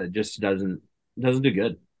like that, it just doesn't do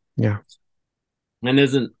good Yeah. and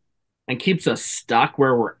isn't and keeps us stuck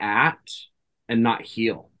where we're at and not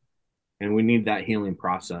heal. And we need that healing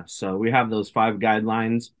process. So we have those 5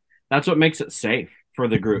 guidelines. That's what makes it safe for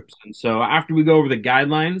the groups. And so after we go over the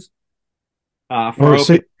guidelines for Oh,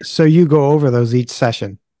 so open so you go over those each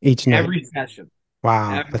session, each night. every session,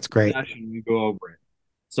 Wow, every that's great. session we go over it.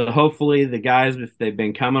 So hopefully the guys, if they've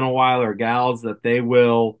been coming a while, or gals, that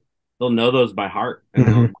they'll know those by heart and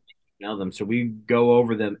they'll Hmm. know them. So we go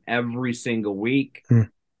over them every single week Hmm.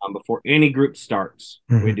 before any group starts.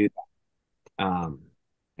 We Hmm. do that.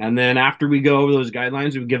 And then after we go over those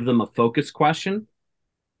guidelines, we give them a focus question.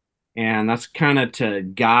 And that's kind of to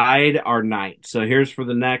guide our night. So here's for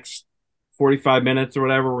the next 45 minutes or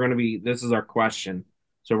whatever, this is our question.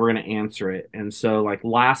 So we're going to answer it. And so, like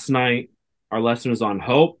last night, our lesson was on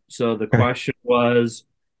hope. So the Okay. question was,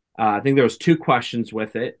 I think there was 2 questions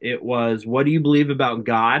with it. It was, what do you believe about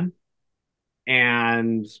God?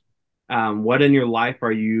 And what in your life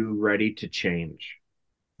are you ready to change?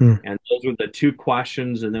 Hmm. And those were the 2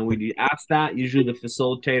 questions. And then we ask that. Usually the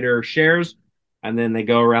facilitator shares, and then they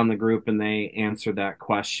go around the group and they answer that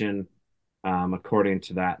question according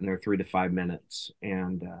to that in their 3 to 5 minutes.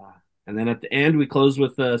 And then at the end, we close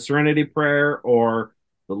with a serenity prayer or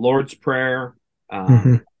the Lord's Prayer. Hmm.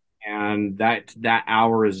 Um, and that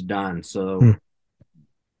hour is done. Hmm. So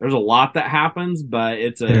there's a lot that happens, but Yeah,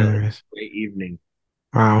 it's there a is. great evening.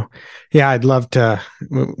 Wow. Yeah, I'd love to.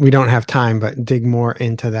 We don't have time, but dig more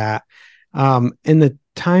into that. In the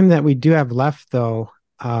time that we do have left, though,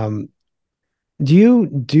 do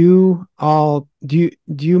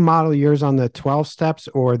you model yours on the 12 steps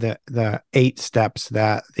or the 8 steps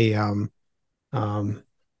that the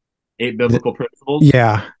 8 biblical principles.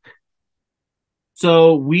 yeah,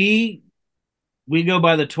 So we go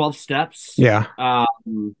by the 12 steps. yeah,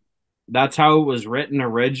 That's how it was written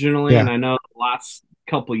originally. And yeah. I know the last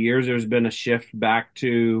couple of years there's been a shift back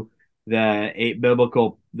to the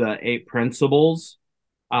 8 principles.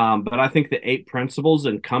 But I think the 8 principles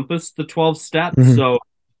encompass the 12 steps. Hmm. So,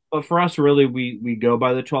 but for us, really, we go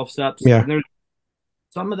by the 12 steps. Yeah. And there's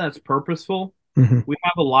some of that's purposeful. Hmm. We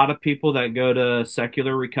have a lot of people that go to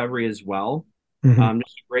secular recovery as well. Hmm.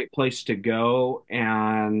 Just a great place to go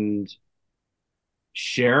and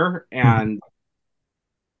share Hmm. and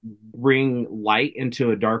bring light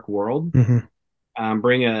into a dark world, Hmm.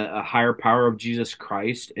 bring a higher power of Jesus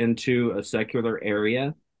Christ into a secular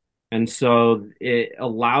area. And so it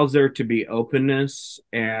allows there to be openness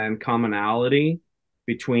and commonality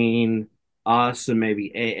between us and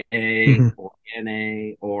maybe AA Hmm. or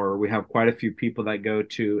NA, or we have quite a few people that go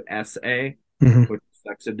to SA, Hmm. which is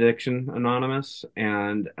Sex Addiction Anonymous.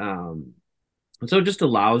 And so it just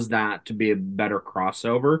allows that to be a better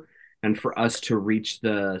crossover and for us to reach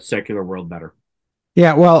the secular world better.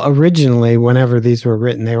 Yeah, well, originally, whenever these were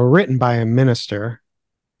written, they were written by a minister,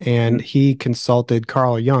 and Mm-hmm. he consulted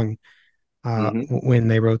Carl Jung Mm-hmm. when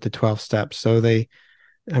they wrote the 12 steps. So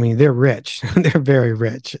I mean, they're rich. They're very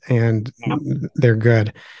rich, and Yeah. they're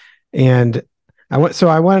good. And I want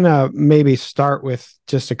to maybe start with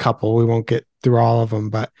just a couple. We won't get through all of them,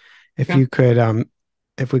 but if Okay. you could,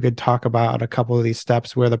 if we could talk about a couple of these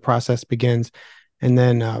steps where the process begins, and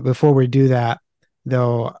then before we do that,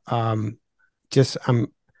 though, just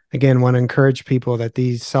again want to encourage people that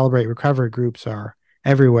these Celebrate Recovery groups are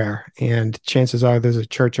everywhere, and chances are there's a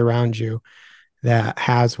church around you that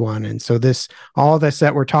has one. And so all this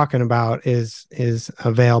that we're talking about is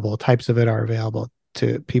available. Types of it are available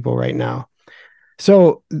to people right now.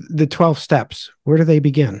 So the 12 steps, where do they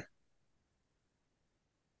begin?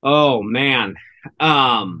 Oh man.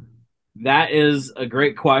 Um, that is a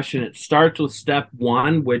great question. It starts with step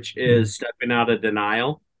 1, which Mhm. is stepping out of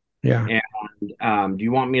denial. Yeah. And do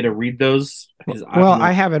you want me to read those? Because I'm Well, the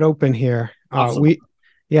I have it open here. awesome.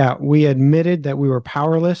 We admitted that we were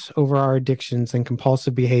powerless over our addictions and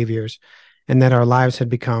compulsive behaviors, and that our lives had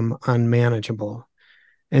become unmanageable.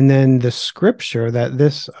 And then the scripture that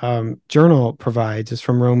this journal provides is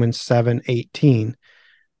from Romans 7:18,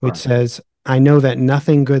 which Right. says, I know that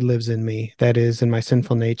nothing good lives in me, that is, in my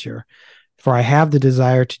sinful nature. For I have the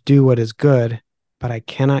desire to do what is good, but I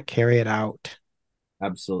cannot carry it out.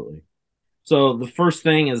 Absolutely. So the first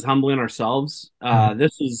thing is humbling ourselves. Mhm.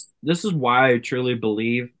 This is why I truly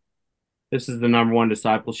believe this is the number one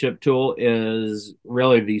discipleship tool is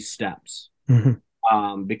really these steps. Because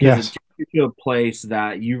it Yes. takes you to a place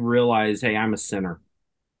that you realize, hey, I'm a sinner.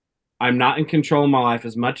 I'm not in control of my life.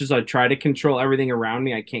 As much as I try to control everything around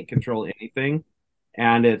me, I can't control anything.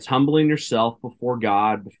 And it's humbling yourself before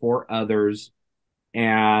God, before others,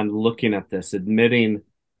 and looking at this, admitting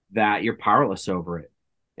that you're powerless over it,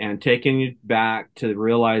 and taking you back to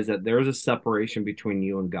realize that there's a separation between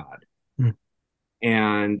you and God. Mm.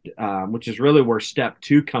 And which is really where step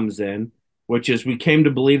two comes in, which is we came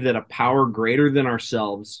to believe that a power greater than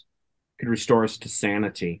ourselves could restore us to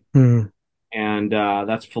sanity. Mm. And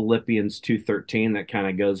that's Philippians 2:13 that kind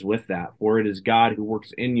of goes with that. For it is God who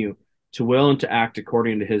works in you to will and to act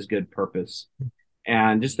according to his good purpose.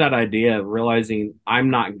 And just that idea of realizing I'm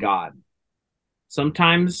not God.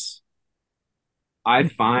 Sometimes I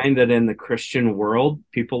find that in the Christian world,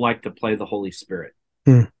 people like to play the Holy Spirit.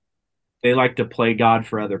 Mm. They like to play God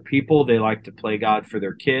for other people. They like to play God for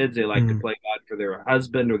their kids. They like to Mm. play God for their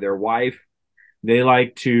husband or their wife. They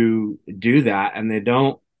like to do that, and they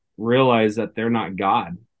don't realize that they're not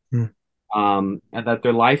God, Mm. and that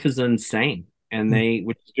their life is insane, and Mm.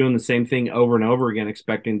 which is doing the same thing over and over again,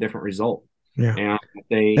 expecting different result. Yeah. And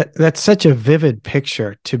they, That's such a vivid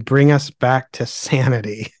picture to bring us back to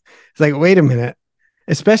sanity. It's like, wait a minute.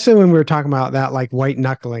 Especially when we were talking about that, like white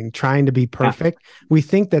knuckling, trying to be yeah, perfect. We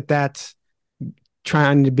think that that's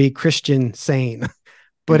trying to be Christian sane,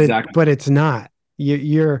 exactly, but it's not.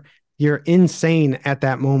 You're insane at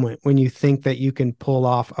that moment when you think that you can pull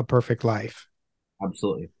off a perfect life.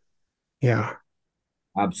 absolutely, Yeah.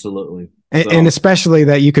 absolutely. And So especially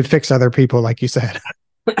that you could fix other people, like you said.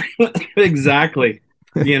 exactly,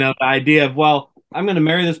 the idea of, well, I'm going to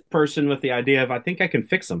marry this person with the idea of I think I can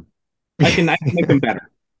fix them. I can make them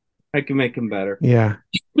better. I can make them better. Yeah.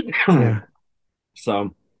 Yeah.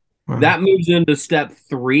 So Wow. that moves into step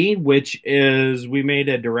three, which is we made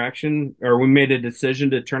a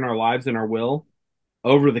decision to turn our lives and our will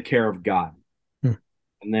over to the care of God. Hmm.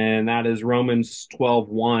 And then that is Romans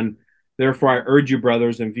 12:1. Therefore, I urge you,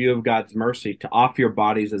 brothers, in view of God's mercy, to offer your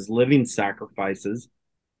bodies as living sacrifices,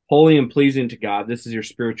 holy and pleasing to God. This is your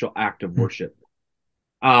spiritual act of Hmm. worship.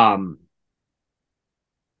 Um,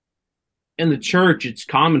 in the church, it's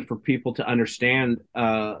common for people to understand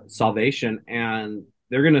salvation, and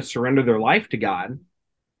they're going to surrender their life to God,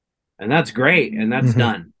 and that's great, and that's Hmm.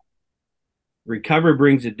 done. Recovery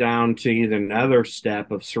brings it down to either another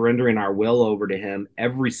step of surrendering our will over to Him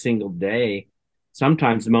every single day,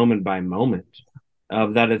 sometimes moment by moment,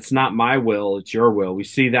 of that it's not my will, it's your will. We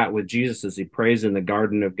see that with Jesus as He prays in the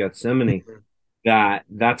Garden of Gethsemane, that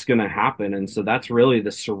that's going to happen. And so that's really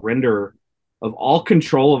the surrender of all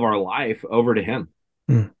control of our life over to Him.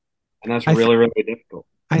 Hmm. And that's I th- really, really difficult.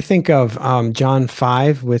 I think of John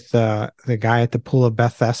 5 with the guy at the pool of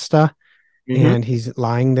Bethesda, Mm-hmm. and he's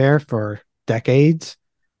lying there for decades,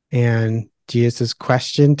 and Jesus'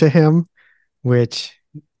 question to him, which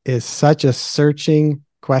is such a searching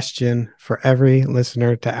question for every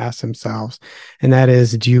listener to ask themselves. And that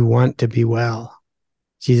is, do you want to be well?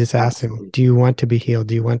 Jesus asked him, Absolutely. do you want to be healed?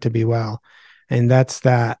 Do you want to be well? And that's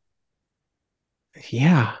that,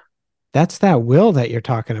 yeah, that's that will that you're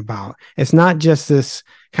talking about. It's not just this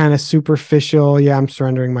kind of superficial, yeah, I'm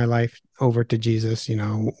surrendering my life over to Jesus,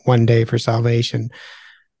 one day for salvation.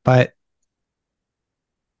 But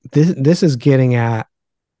this is getting at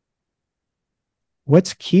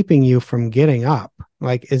what's keeping you from getting up.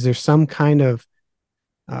 Like, is it some kind of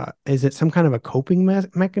a coping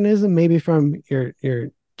mechanism, maybe from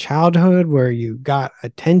your childhood where you got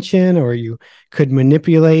attention, or you could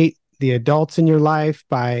manipulate the adults in your life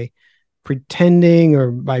by pretending,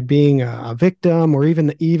 or by being a victim, or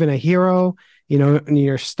even a hero, and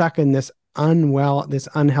you're stuck in this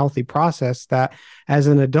unhealthy process that as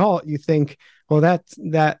an adult you think, well,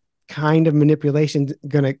 that kind of manipulation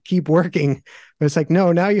going to keep working. But it's like,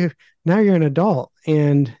 no, now you're an adult,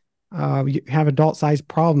 and you have adult sized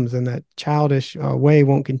problems, and that childish way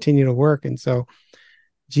won't continue to work. And so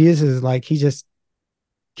Jesus is like, he just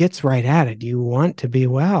gets right at it. Do you want to be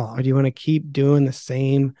well, or do you want to keep doing the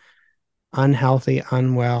same unhealthy,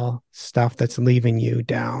 unwell stuff that's leaving you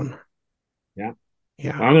down? Yeah.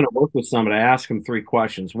 Yeah. I'm going to work with somebody. I ask them three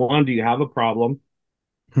questions. One, do you have a problem?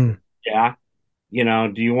 Hmm. Yeah.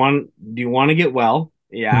 Do you want to get well?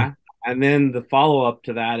 Hmm. Yeah. And then the follow up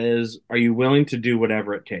to that is, are you willing to do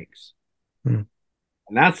whatever it takes? Hmm.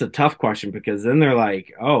 And that's a tough question, because then they're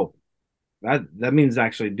like, oh, that means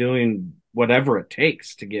actually doing whatever it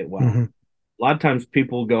takes to get well. Hmm. A lot of times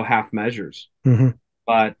people go half measures, Hmm.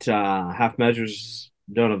 but half measures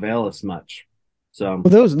don't avail us much. So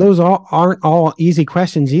Well, those aren't all easy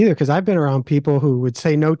questions either, because I've been around people who would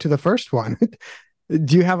say no to the first one.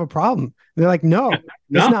 Do you have a problem? They're like, no, it's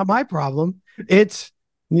no, not my problem. It's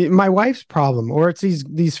my wife's problem, or it's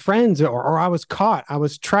these friends, or I was caught, I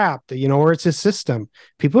was trapped, or it's a system.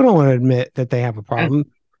 People don't want to admit that they have a Yeah. problem.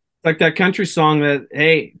 It's like that country song that,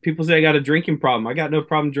 hey, people say I got a drinking problem. I got no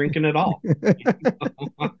problem drinking at all.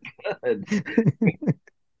 Good.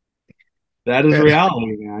 That is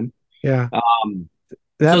reality, man. Yeah, Um,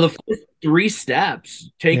 so that the first three steps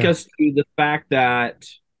take yeah. us to the fact that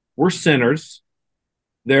we're sinners.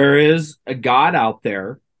 There is a God out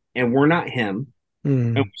there, and we're not Him, and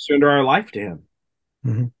Mm, we surrender our life to Him.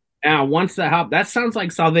 mhm, Now, once that happens, that sounds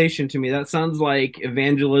like salvation to me. That sounds like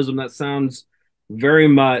evangelism. That sounds very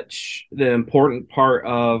much the important part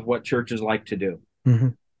of what churches like to do.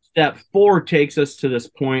 mhm. Step four takes us to this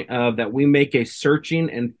point of that we make a searching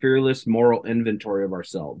and fearless moral inventory of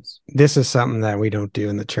ourselves. This is something that we don't do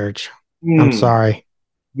in the church. I'm Hmm, sorry,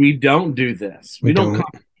 we don't do this. we We don't don't.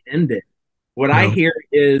 comprehend it. What I No. hear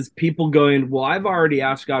is people going, well, I've already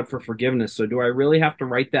asked God for forgiveness. So do I really have to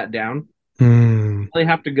write that down? Mm, Really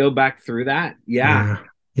have to go back through that? Yeah,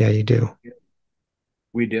 yeah, yeah, you do.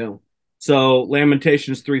 we do. So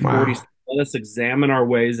Lamentations 3:40 Wow. says, let us examine our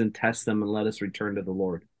ways and test them and let us return to the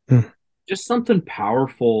Lord. Mm, Just something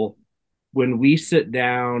powerful when we sit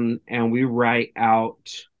down and we write out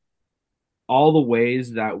all the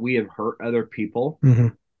ways that we have hurt other people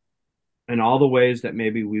mhm, and all the ways that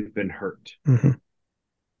maybe we've been hurt. mhm,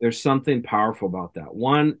 There's something powerful about that.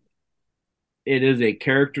 One, it is a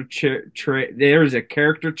character check. There's a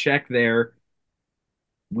character check there.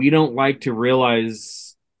 We don't like to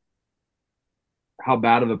realize how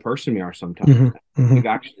bad of a person we are sometimes. mhm, mhm, We've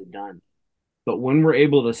actually done. But when we're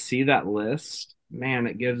able to see that list, man,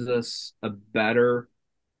 it gives us a better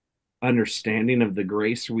understanding of the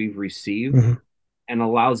grace we've received mhm, and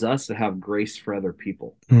allows us to have grace for other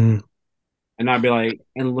people. mhm. And I'd be like,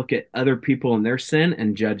 and look at other people and their sin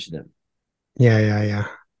and judge them. Yeah, yeah, yeah. And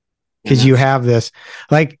Because you that's, have this,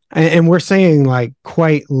 like, and we're saying like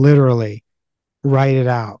quite literally, write it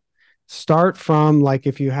out. Start from like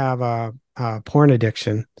if you have a porn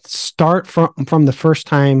addiction, start from the first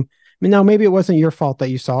time. I mean, now maybe it wasn't your fault that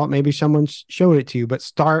you saw it. Maybe someone showed it to you, but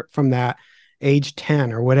start from that age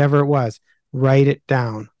 10 or whatever it was. Write it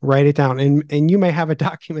down. Write it down. And you may have a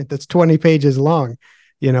document that's 20 pages long,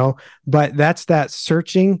 but that's that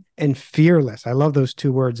searching and fearless. I love those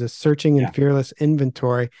two words, a searching and yeah, fearless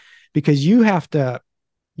inventory, because you have to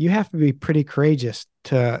be pretty courageous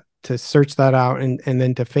to search that out and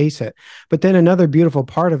then to face it. But then another beautiful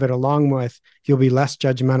part of it, along with you'll be less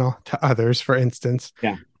judgmental to others, for instance.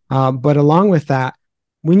 yeah, But along with that,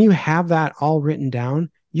 when you have that all written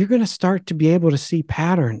down, you're going to start to be able to see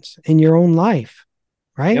patterns in your own life,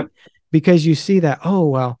 right? yep, Because you see that, oh,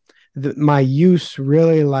 well, my use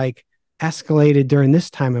really like escalated during this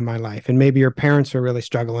time in my life. And maybe your parents are really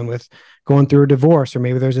struggling with going through a divorce, or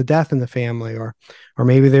maybe there's a death in the family, or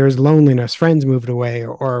maybe there's loneliness, friends moved away,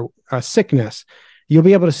 or a sickness. You'll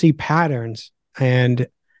be able to see patterns, and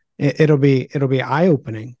it'll be eye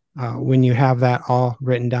opening when you have that all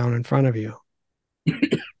written down in front of you.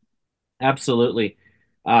 absolutely.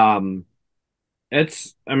 Um,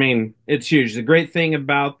 I mean, it's huge. The great thing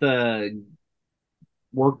about the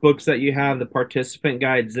workbooks that you have, the participant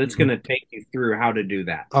guides, it's going Mhm. to take you through how to do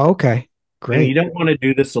that. Oh, okay, And you great. don't want to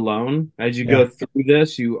do this alone. As you Yeah. go through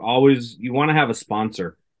this, you want to have a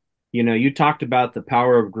sponsor. You talked about the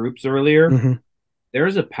power of groups earlier. Hmm.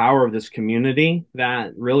 There's a power of this community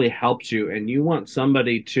that really helps you, and you want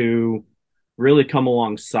somebody to really come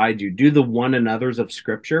alongside you, do the one another's of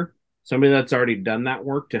scripture, somebody that's already done that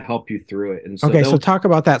work to help you through it. And so Okay, so they'll, talk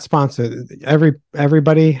about that sponsor.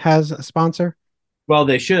 Everybody has a sponsor. well,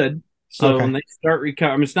 they should. So when Okay. they start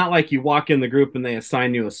recovering, it's not like you walk in the group and they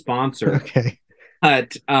assign you a sponsor. Okay.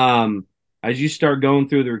 But as you start going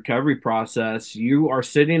through the recovery process, you are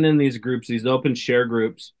sitting in these groups, these open share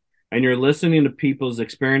groups, and you're listening to people's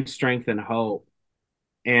experience, strength, and hope.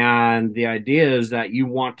 And the idea is that you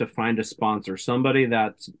want to find a sponsor, somebody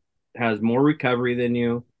that has more recovery than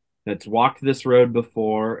you, that's walked this road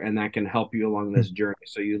before, and that can help you along this journey.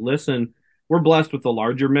 So you listen. We're blessed with a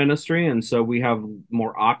larger ministry, and so we have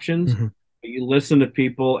more options. Mm-hmm. But you listen to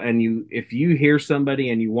people, and if you hear somebody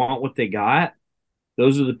and you want what they got,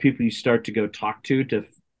 those are the people you start to go talk to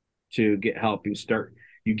get help.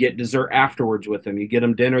 You get dessert afterwards with them. You get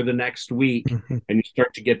them dinner the next week, Hmm. and you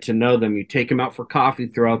start to get to know them. You take them out for coffee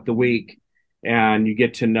throughout the week, and you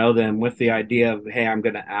get to know them with the idea of, hey, I'm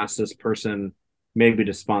going to ask this person maybe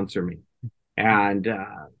to sponsor me. And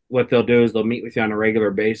what they'll do is they'll meet with you on a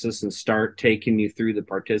regular basis and start taking you through the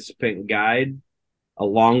participant guide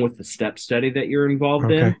along with the step study that you're involved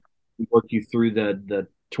Okay. in, work you through the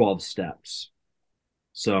 12 steps.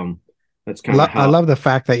 So That's kind of I how love the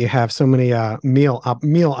fact that you have so many meal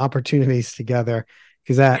opportunities together,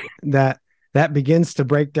 because that begins to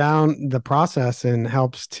break down the process and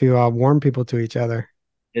helps to warm people to each other.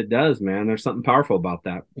 it does, man. There's something powerful about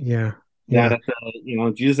that. Yeah, That yeah,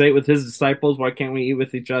 Jesus ate with his disciples. Why can't we eat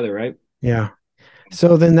with each other, right? yeah.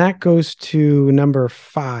 So then that goes to number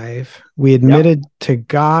 5. We Yep. admitted to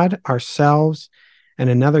God, ourselves, and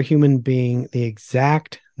another human being the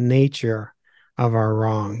exact nature of our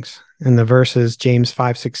wrongs. And the verse is James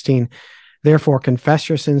 5:16. Therefore, confess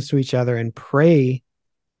your sins to each other and pray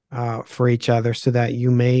for each other so that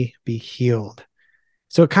you may be healed.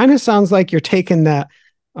 So it kind of sounds like you're taking that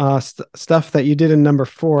stuff that you did in number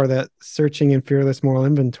 4, that searching and fearless moral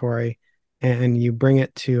inventory, and you bring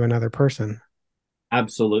it to another person.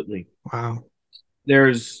 Absolutely. Wow.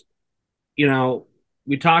 There's, you know,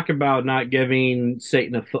 we talk about not giving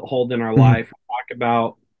Satan a foothold in our Mhm. life. We talk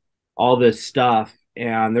about all this stuff,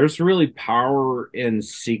 and there's really power in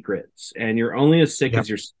secrets, and you're only as sick Yep. as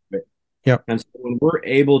your secret. Yep. And so when we're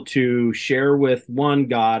able to share with one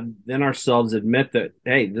God, then ourselves admit that,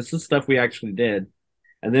 hey, this is stuff we actually did.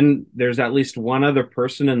 And then there's at least one other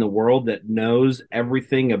person in the world that knows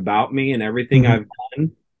everything about me and everything Hmm. I've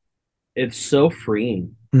done. It's so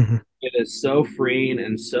freeing. Hmm. It is so freeing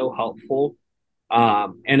and so helpful.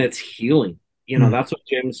 And it's healing. Mm. That's what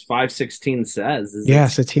James 5:16 says is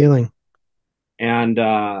Yes, it's healing. and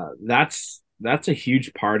that's a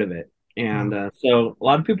huge part of it. And Wow. so a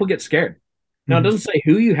lot of people get scared. Now it Hmm. doesn't say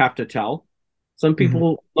who you have to tell.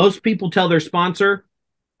 Hmm. Most people tell their sponsor.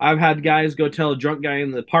 I've had guys go tell a drunk guy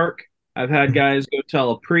in the park. I've had guys go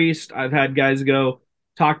tell a priest. I've had guys go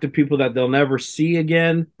talk to people that they'll never see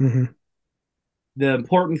again. Hmm. The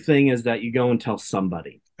important thing is that you go and tell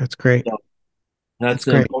somebody. That's great. So That's that's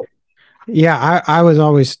the great. important. Yeah, I was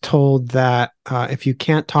always told that if you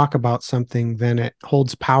can't talk about something, then it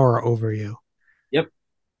holds power over you. Yep,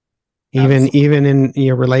 absolutely. Even in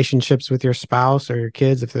your relationships with your spouse or your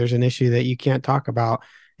kids, if there's an issue that you can't talk about,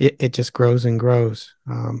 it just grows and grows.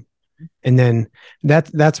 And then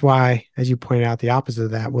that's why, as you pointed out, the opposite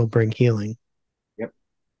of that will bring healing. Yep,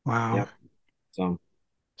 Wow. yep. So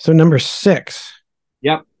So number 6.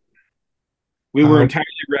 yep, we were Uh, entirely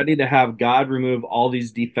ready to have God remove all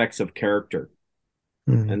these defects of character.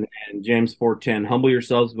 mm, And James 4:10, humble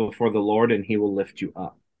yourselves before the Lord and he will lift you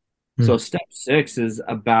up. So mm, step 6 is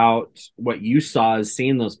about what you saw as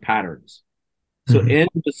seeing those patterns. So mhm, in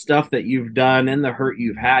the stuff that you've done and the hurt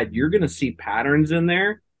you've had, you're going to see patterns in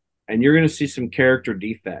there, and you're going to see some character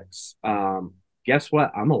defects. Guess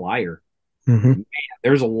what? I'm a liar. mhm. Man,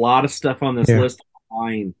 there's a lot of stuff on this Yeah. list of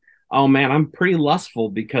lying. Oh man, I'm pretty lustful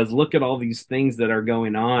because look at all these things that are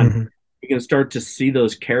going on. Mhm, You can start to see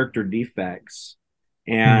those character defects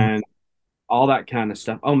mhm, and all that kind of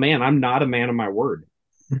stuff. Oh man, I'm not a man of my word.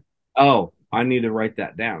 Oh, I need to write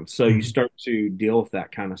that down. So you mhm, start to deal with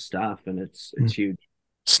that kind of stuff, and it's mhm. huge.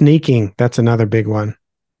 Sneaking, that's another big one.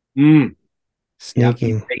 Mm, yep,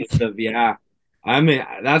 Sneaking. evasive. Yeah,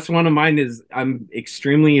 that's one of mine. Is I'm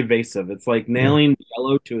extremely evasive. It's like Yeah. nailing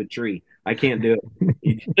yellow to a tree. I can't do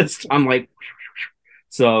it. I'm like,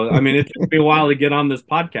 so. I mean, it took me a while to get on this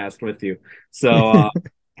podcast with you. So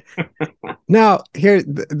Now, I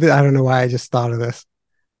don't know why I just thought of this,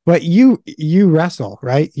 but you wrestle,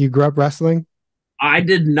 right? You grew up wrestling. I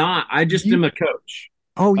did not. I just You am a coach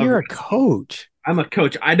Oh, of you're a wrestling. coach, I'm a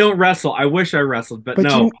coach. I don't wrestle. I wish I wrestled, but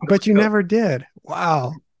no, I'm but you a coach. never did.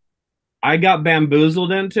 Wow. I got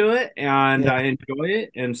bamboozled into it and Yeah. I enjoy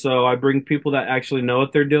it. And so I bring people that actually know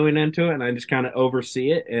what they're doing into it and I just kind of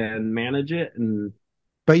oversee it and manage it. And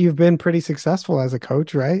But you've been pretty successful as a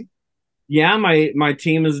coach, right? yeah, my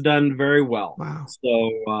team has done very well. Wow.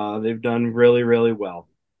 So they've done really, really well.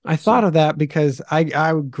 I thought So of that because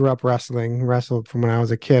I grew up wrestled from when I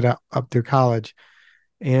was a kid up through college.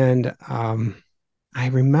 And I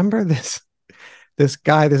remember this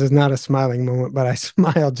guy, this is not a smiling moment, but I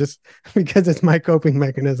smiled just because it's my coping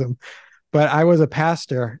mechanism. But I was a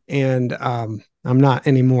pastor and I'm not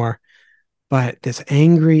anymore. But this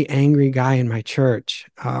angry guy in my church,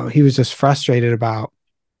 he was just frustrated about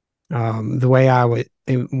the way I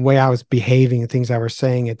was behaving and things I was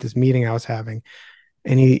saying at this meeting I was having.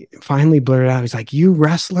 And he finally blurted out, he's like, "You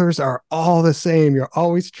wrestlers are all the same. You're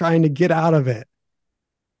always trying to get out of it."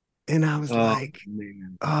 And I was oh like,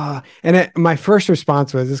 man. my first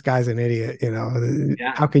response was, "This guy's an idiot. You know,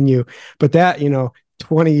 Yeah. how can you?" But that,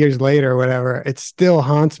 20 years later or whatever, it still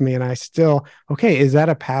haunts me. And I still, okay, is that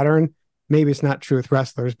a pattern? Maybe it's not true with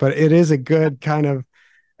wrestlers, but it is a good kind of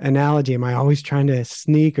analogy. Am I always trying to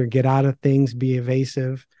sneak or get out of things, be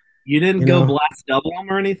evasive? You didn't You go know, blast double them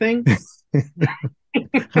or anything?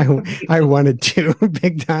 I wanted to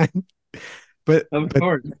big time. Of but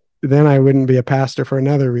course. then I wouldn't be a pastor for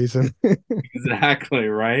another reason. Exactly,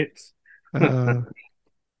 right? uh,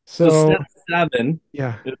 So step so 7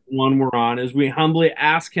 yeah. is the one we're on is we humbly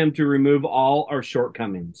ask him to remove all our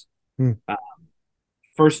shortcomings. Mm,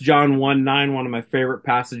 1 John 1:9, one of my favorite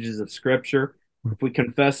passages of scripture. mm, If we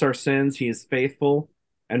confess our sins, he is faithful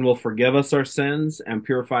and will forgive us our sins and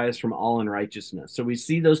purify us from all unrighteousness. So we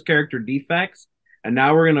see those character defects, and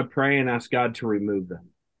now we're going to pray and ask God to remove them.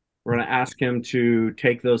 We're going to ask him to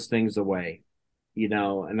take those things away,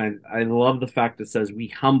 and I love the fact that it says we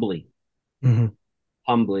mhm.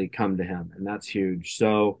 humbly come to him, and that's huge.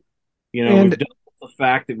 So, we've And done the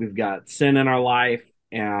fact that we've got sin in our life,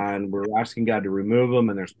 and we're asking God to remove them,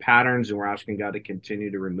 and there's patterns, and we're asking God to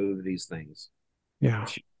continue to remove these things. yeah.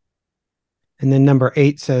 And then number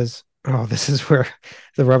 8 says, oh, this is where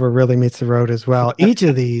the rubber really meets the road as well. Each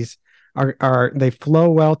of these are they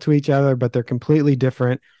flow well to each other, but they're completely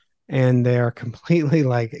different. And they are completely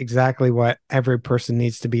like exactly what every person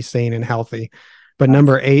needs to be sane and healthy. But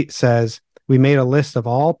number 8 says, we made a list of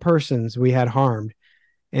all persons we had harmed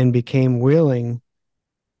and became willing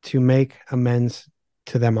to make amends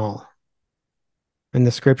to them all. And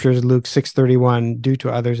the scriptures, Luke 6:31, do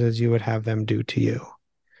to others as you would have them do to you.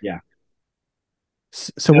 Yeah,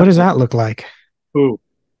 So what does definitely. that look like? Ooh,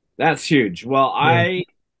 that's huge. Well, Yeah.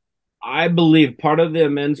 I believe part of the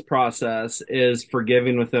amends process is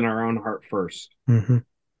forgiving within our own heart first.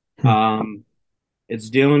 Mm-hmm. Um, It's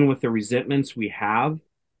dealing with the resentments we have.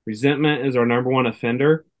 Resentment is our number one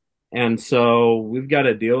offender. And so we've got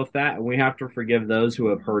to deal with that, and we have to forgive those who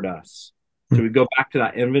have hurt us. So we go back to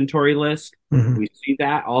that inventory list. Mm-hmm. We see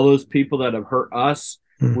that all those people that have hurt us,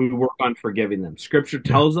 Mm-hmm. we work on forgiving them. Scripture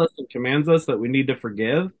Yeah. tells us and commands us that we need to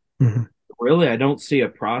forgive. Mm-hmm. Really, I don't see a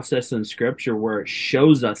process in Scripture where it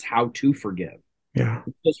shows us how to forgive. Yeah.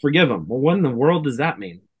 Just forgive them. Well, what in the world does that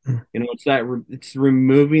mean? Mm-hmm. It's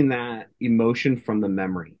removing that emotion from the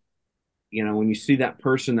memory. When you see that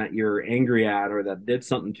person that you're angry at or that did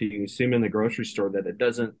something to you, you see them in the grocery store, that it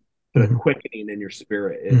doesn't put a Mm-hmm. quickening in your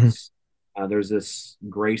spirit. Mm-hmm. It's there's this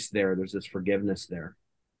grace there, there's this forgiveness there.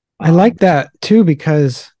 I Um, like that too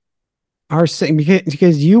because our sin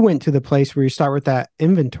because you went to the place where you start with that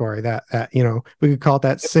inventory that we could call it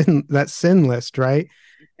that sin list, right?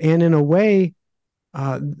 And in a way,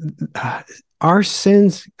 uh, our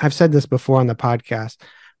sins, I've said this before on the podcast,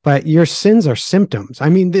 but your sins are symptoms. I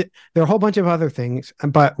mean, there are a whole bunch of other things,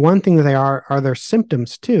 but one thing that they are their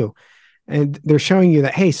symptoms too. And they're showing you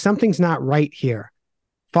that, hey, something's not right here.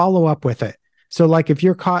 Follow up with it. So like if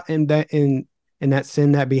you're caught in that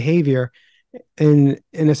sin, that behavior, in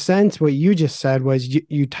a sense, what you just said was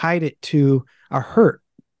you tied it to a hurt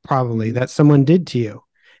probably that someone did to you,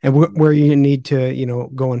 and where you need to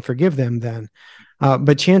go and forgive them then.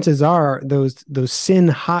 But chances are those sin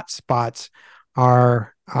hot spots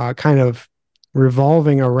are kind of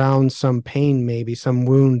revolving around some pain, maybe some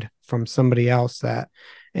wound from somebody else,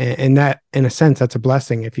 and that in a sense that's a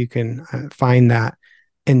blessing if you can find that,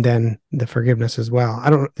 and then the forgiveness as well. I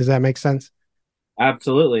don't Does that make sense?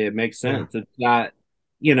 Absolutely, it makes Yeah. sense. It's not,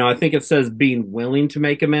 I think it says being willing to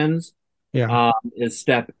make amends Yeah. is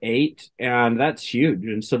step 8, and that's huge.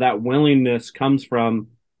 And so that willingness comes from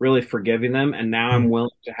really forgiving them, and now I'm Mm.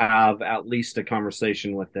 willing to have at least a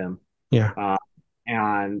conversation with them. Yeah. Uh,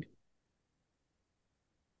 and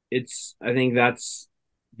I think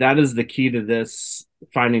that is the key to this,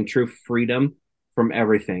 finding true freedom from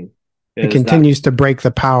everything, It is that. continues to break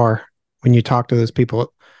the power when you talk to those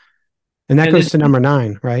people. And that And goes to number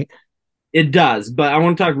 9, right? it does, but I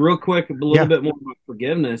want to talk real quick a little Yeah. bit more about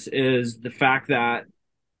forgiveness, is the fact that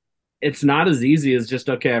it's not as easy as just,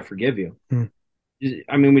 okay, I forgive you. Mm.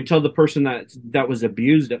 I mean, we tell the person that was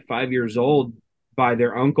abused at 5 years old by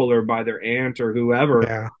their uncle or by their aunt or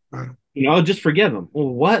whoever, Yeah. just forgive them. Well,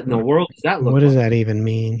 what in the world does that What look does like? that even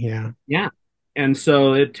mean? Yeah. Yeah. And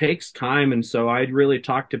so it takes time. And so I'd really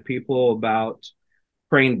talk to people about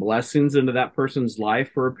praying blessings into that person's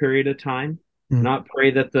life for a period of time, Mm. not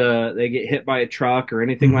pray that they get hit by a truck or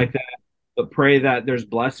anything Mm-hmm. like that, but pray that there's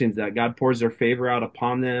blessings, that God pours their favor out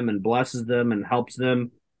upon them and blesses them and helps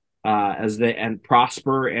them as they and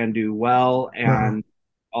prosper and do well Uh-huh. and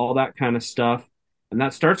all that kind of stuff. And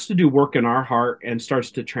that starts to do work in our heart and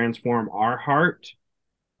starts to transform our heart,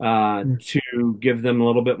 Mm. to give them a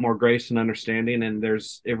little bit more grace and understanding. And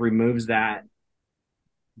it removes that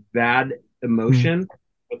bad Mm. emotion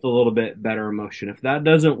with a little bit better emotion. If that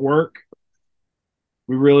doesn't work,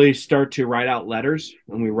 we really start to write out letters,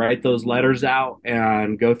 and we write those letters out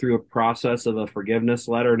and go through a process of a forgiveness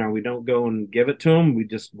letter. Now, we don't go and give it to them, we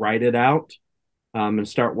just write it out, and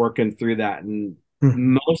start working through that. And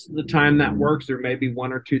Mm-hmm. Most of the time that works. There may be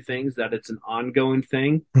one or two things that it's an ongoing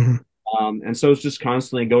thing. Mm-hmm. And so it's just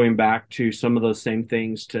constantly going back to some of those same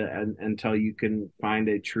things until you can find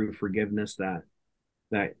a true forgiveness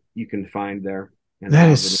that you can find there and That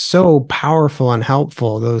is have. so powerful and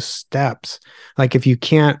helpful, those steps. Like if you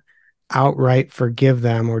can't outright forgive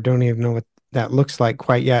them or don't even know what that looks like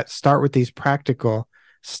quite yet, start with these practical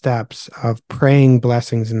steps of praying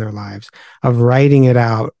blessings in their lives, of writing it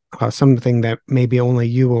out, something that maybe only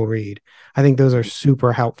you will read. I think those are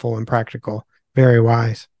super helpful and practical, very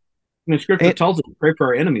wise. I mean, Scripture It, tells us to pray for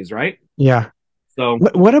our enemies, right? yeah. So,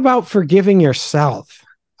 What about forgiving yourself?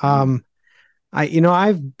 mm,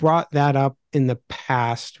 I've brought that up in the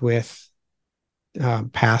past with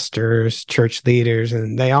pastors, church leaders,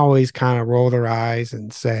 and they always kind of roll their eyes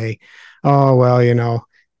and say, "Oh, well, you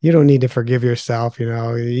don't need to forgive yourself.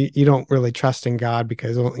 You don't really trust in God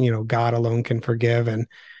because God alone can forgive."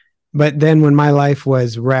 But then when my life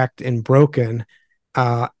was wrecked and broken,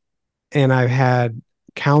 uh, and I've had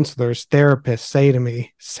counselors, therapists say to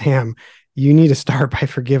me, "Sam, you need to start by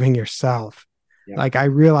forgiving yourself." yeah. Like I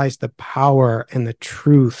realized the power and the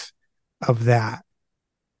truth of that.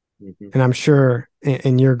 Hmm. And I'm sure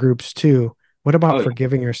in your groups too. What about Oh, yeah.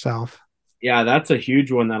 forgiving yourself? Yeah, that's a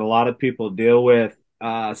huge one that a lot of people deal with.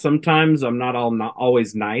 Sometimes I'm not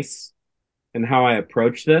always nice in how I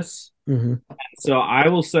approach this. Hmm. So I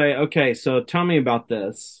will say, okay, so tell me about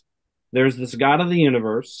this. There's this God of the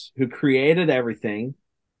universe who created everything,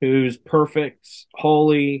 who's perfect,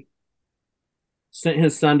 holy, sent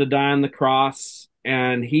his son to die on the cross,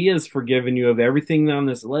 and he has forgiven you of everything on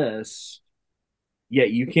this list,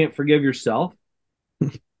 yet you can't forgive yourself.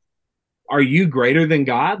 Are you greater than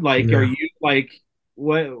God? Like, are Yeah, you like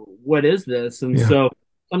what is this? And yeah, so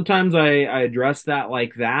sometimes I address that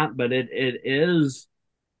like that, but it is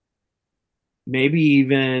maybe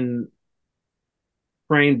even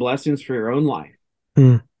praying blessings for your own life,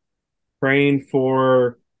 mm, praying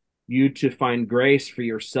for you to find grace for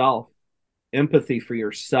yourself, empathy for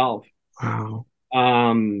yourself. wow,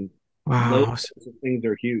 Um, those wow. sorts of things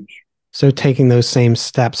are huge. So taking those same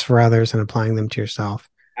steps for others and applying them to yourself.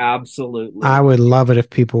 I Absolutely. would love it if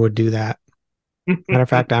people would do that. Matter of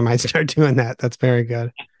fact, I might start doing that. That's very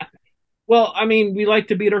good. Well, I mean, we like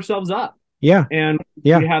to beat ourselves up, Yeah, and we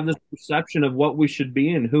yeah, have this perception of what we should be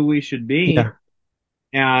and who we should be, yeah,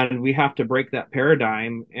 and we have to break that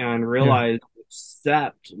paradigm and yeah, realize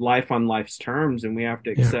accept life on life's terms, and we have to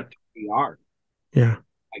yeah, accept who we are. yeah,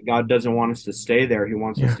 Like, God doesn't want us to stay there. He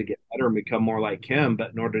wants us yeah, to get better and become more like Him.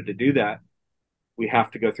 But in order to do that, we have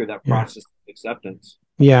to go through that yeah. process of acceptance.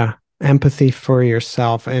 Yeah, empathy for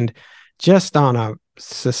yourself. And just on a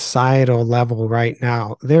societal level right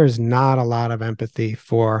now, there's not a lot of empathy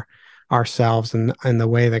for ourselves and the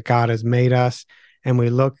way that God has made us. And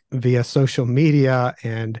we look via social media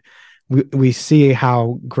and we see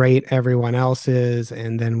how great everyone else is.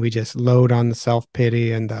 And then we just load on the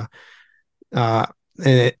self-pity uh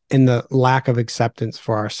and the lack of acceptance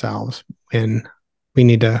for ourselves. And we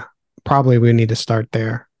need to start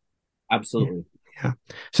there. Yeah. Absolutely. Yeah.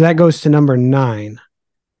 So that goes to number 9.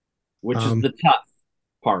 Which is Um, the tough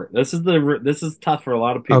part. This is tough for a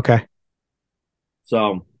lot of people. okay.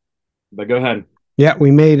 So, but go ahead. Yeah,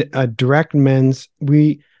 we made direct amends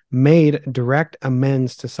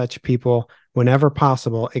to such people whenever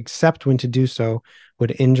possible, except when to do so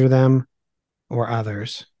would injure them or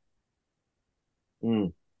others.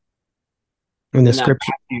 Mm. In the And that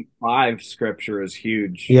scripture, Matthew 5 scripture is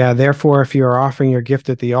huge. yeah, therefore, if you are offering your gift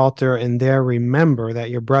at the altar and there remember that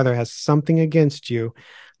your brother has something against you,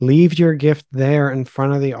 leave your gift there in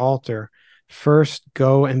front of the altar. First,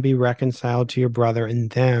 go and be reconciled to your brother, and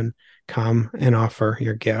then come and offer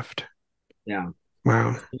your gift. Yeah.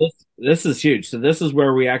 Wow. This is huge. So this is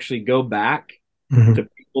where we actually go back Hmm. to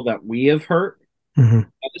people that we have hurt. Hmm.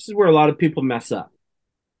 And this is where a lot of people mess up.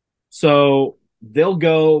 So they'll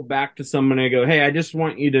go back to someone and go, "Hey, I just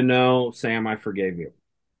want you to know, Sam, I forgave you.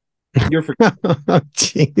 You're forgiven." Oh,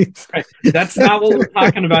 jeez. Right. That's not what we're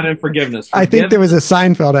talking about in forgiveness. I think there Forgiveness, was a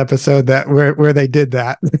Seinfeld episode that where they did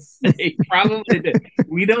that. they probably did.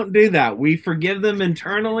 We don't do that. We forgive them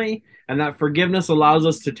internally, and that forgiveness allows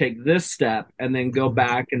us to take this step and then go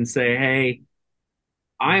back and say, "Hey,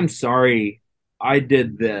 I'm sorry I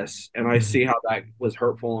did this, and I Mhm. see how that was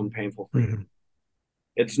hurtful and painful for you." Mhm.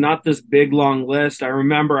 It's not this big long list. I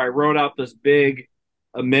remember I wrote out this big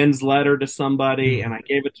amends letter to somebody and Mhm. I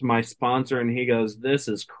gave it to my sponsor and he goes, "This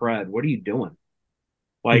is crud. What are you doing?" Mhm.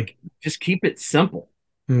 Like, just keep it simple.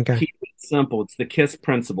 Okay. Keep it simple. It's the KISS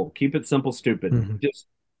principle. Keep it simple, stupid. Mhm. Just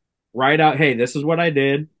write out, "Hey, this is what I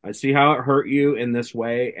did. I see how it hurt you in this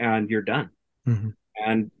way," and you're done. Mhm.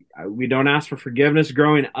 And We don't ask for forgiveness.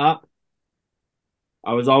 Growing up,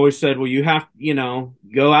 I was always said, well, you have,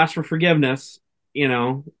 go ask for forgiveness,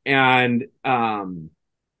 and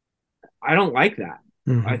I don't like that.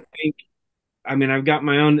 I Hmm. think, I mean, I've got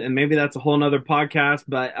my own, and maybe that's a whole nother podcast,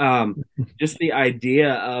 but just the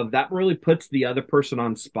idea of that really puts the other person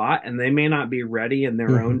on spot, and they may not be ready in their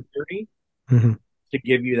Hmm. own journey Hmm. to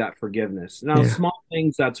give you that forgiveness. Now, Yeah. small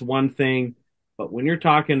things, that's one thing, but when you're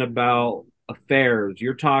talking about affairs,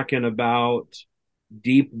 you're talking about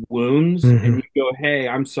deep wounds, and Hmm. you go, hey,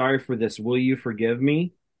 I'm sorry for this. Will you forgive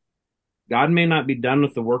me? God may not be done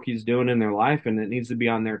with the work he's doing in their life, and it needs to be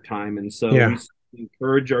on their time. And so we Yeah.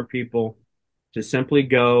 encourage our people to simply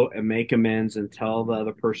go and make amends and tell the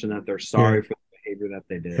other person that they're Yeah. sorry for the behavior that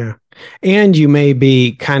they did. Yeah. And you may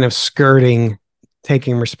be kind of skirting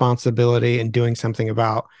taking responsibility and doing something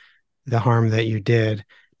about the harm that you did.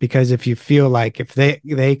 Because if you feel like if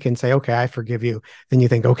they can say, okay, I forgive you, then you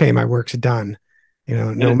think, okay, my work's done.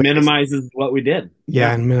 And No, it maybe, minimizes what we did. yeah,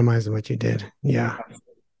 Yeah. and minimizing what you did. Yeah.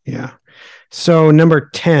 Yeah. So number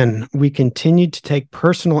 10, we continued to take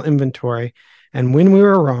personal inventory, and when we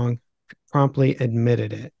were wrong, promptly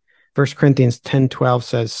admitted it. First Corinthians 10:12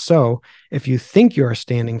 says, so if you think you are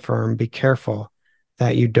standing firm, be careful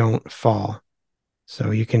that you don't fall.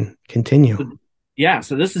 So you can continue. Yeah.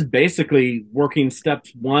 So this is basically working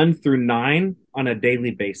steps 1 through 9 on a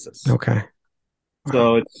daily basis. Okay. Wow.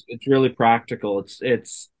 So it's really practical.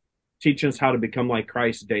 It's teaching us how to become like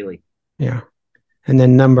Christ daily. Yeah. And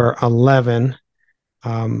then number 11,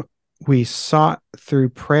 um, we sought through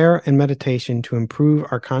prayer and meditation to improve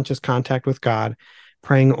our conscious contact with God,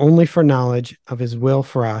 praying only for knowledge of his will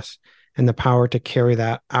for us and the power to carry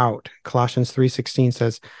that out. Colossians 3:16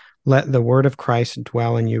 says, let the word of Christ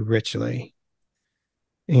dwell in you richly.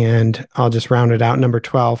 And I'll just round it out. Number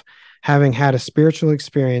 12, having had a spiritual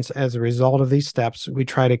experience as a result of these steps, we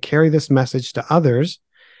try to carry this message to others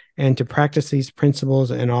and to practice these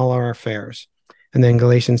principles in all our affairs. And then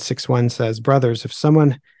Galatians 6:1 says, brothers, if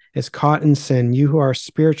someone is caught in sin, you who are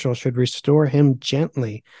spiritual should restore him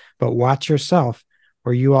gently, but watch yourself,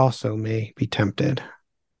 or you also may be tempted.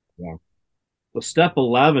 Yeah. Well, step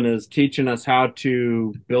 11 is teaching us how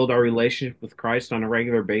to build our relationship with Christ on a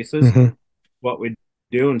regular basis. Mm-hmm. What we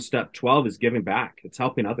do in step 12 is giving back. It's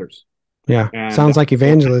helping others. Yeah. And Sounds like so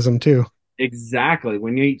evangelism too. exactly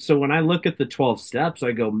when I look at the 12 steps,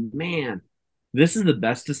 I go, man, this is the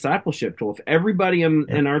best discipleship tool. If everybody Yeah.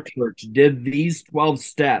 in our church did these 12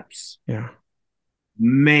 steps, Yeah.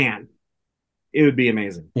 man, it would be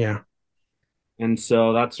amazing. Yeah. And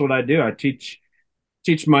so that's what I do. I teach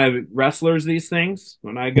my wrestlers these things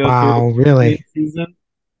when I go through Wow. the Really? season.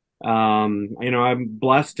 I'm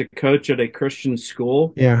blessed to coach at a Christian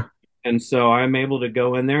school, Yeah. and so I'm able to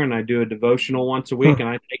go in there and I do a devotional once a week, Huh. and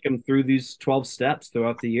I take them through these 12 steps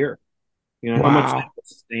throughout the year. You know how much they Wow. have to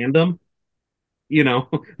stand them. You know,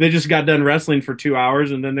 they just got done wrestling for 2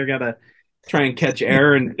 hours, and then they're gonna try and catch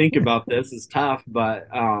air and think about this is tough. But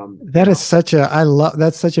That is such a, I love,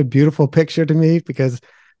 that's such a beautiful picture to me because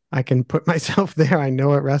I can put myself there. I know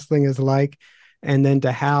what wrestling is like. And then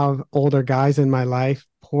to have older guys in my life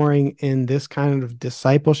pouring in this kind of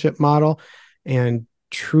discipleship model and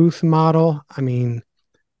truth model. I mean,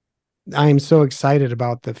 I am so excited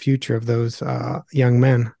about the future of those young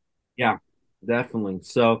men. yeah, definitely.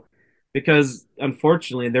 So because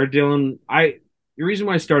unfortunately they're dealing. I The reason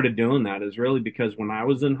why I started doing that is really because when I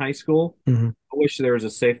was in high school, Hmm. I wish there was a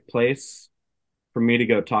safe place for me to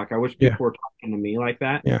go talk. I wish Yeah. people were talking to me like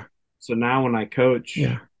that. Yeah. So now when I coach,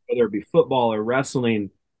 Yeah. whether it be football or wrestling,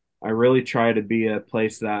 I really try to be a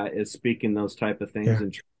place that is speaking those type of things Yeah.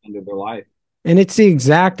 and into their life. And it's the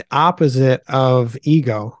exact opposite of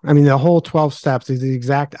ego. I mean, the whole 12 steps is the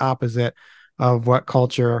exact opposite of what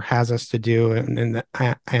culture has us to do and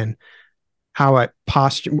how it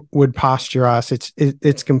posture us.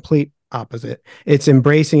 It's complete opposite. It's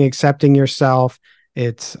embracing, accepting yourself.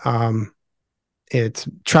 It's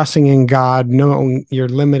trusting in God, knowing you're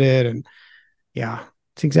limited, and yeah,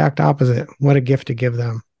 it's exact opposite. What a gift to give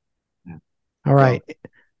them. Yeah. All So right,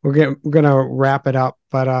 we're gonna wrap it up,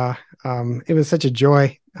 but it was such a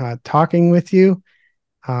joy talking with you.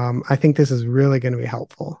 I think this is really going to be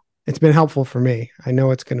helpful. It's been helpful for me. I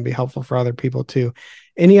know it's going to be helpful for other people too.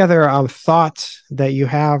 Any other thoughts that you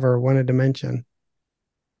have or wanted to mention?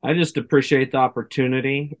 I just appreciate the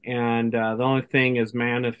opportunity. And the only thing is,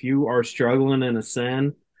 man, if you are struggling in a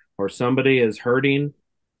sin or somebody is hurting,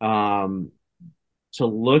 um, to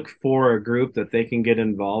look for a group that they can get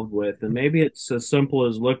involved with. And maybe it's as simple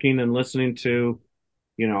as looking and listening to,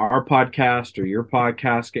 our podcast or your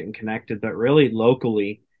podcast, getting connected, but really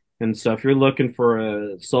locally And so if you're looking for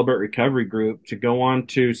a Stubbert recovery group, to go on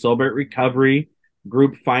to Stubbert Recovery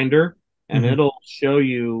Group Finder, and Hmm. it'll show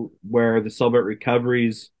you where the Stubbert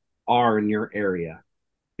recoveries are in your area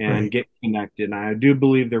and Great. get connected. And I do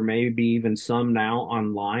believe there may be even some now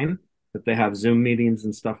online that they have Zoom meetings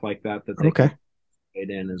and stuff like that that they can Okay. participate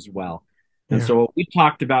in as well. And Yeah. so what we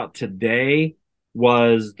talked about today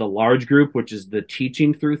was the large group, which is the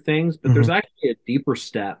teaching through things, but there's Hmm. actually a deeper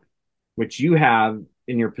step, which you have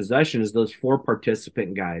in your possession is those 4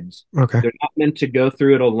 participant guides. Okay. They're not meant to go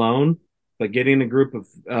through it alone, but getting a group of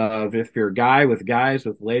if you're a guy with guys,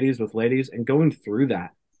 with ladies, and going through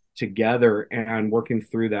that together and working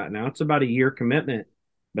through that. Now it's about a year commitment,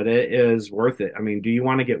 but it is worth it. I mean, do you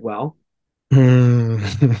want to get well? Mm.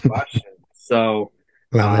 Question. So,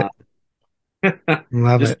 Love uh, it.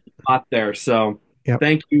 Love just it. a lot there. So, Yep.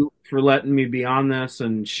 thank you for letting me be on this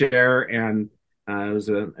and share. And it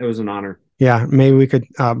was an honor. Yeah. Maybe we could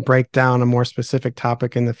break down a more specific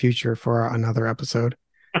topic in the future for another episode.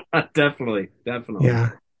 Definitely, definitely. Yeah.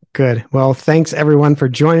 Good. Well, thanks everyone for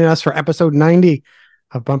joining us for episode 90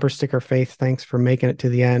 of Bumper Sticker Faith. Thanks for making it to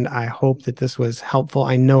the end. I hope that this was helpful.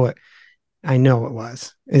 I know it. I know it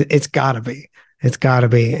was. It's got to be. It's got to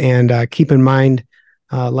be. And keep in mind,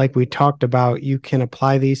 like we talked about, you can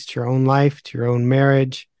apply these to your own life, to your own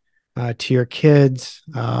marriage, to your kids,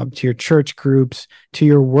 to your church groups, to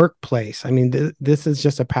your workplace. I mean, this is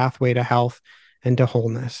just a pathway to health and to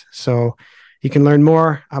wholeness. So you can learn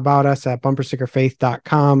more about us at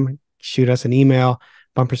bumperstickerfaith.com. Shoot us an email,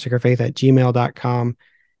 bumperstickerfaith@gmail.com.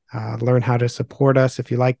 Learn how to support us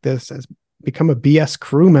if you like this. Become a BS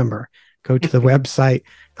crew member. Go to the website,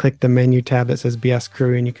 click the menu tab that says BS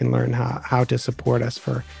Crew, and you can learn how to support us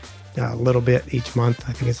for a little bit each month.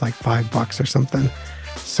 I think it's like $5 or something.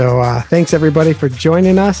 So thanks everybody for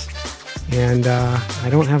joining us. And I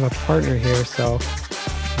don't have a partner here, so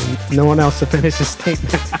no one else to finish the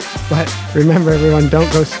statement. But remember, everyone,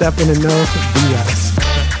 don't go stepping in no BS.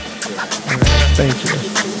 All right, thank you.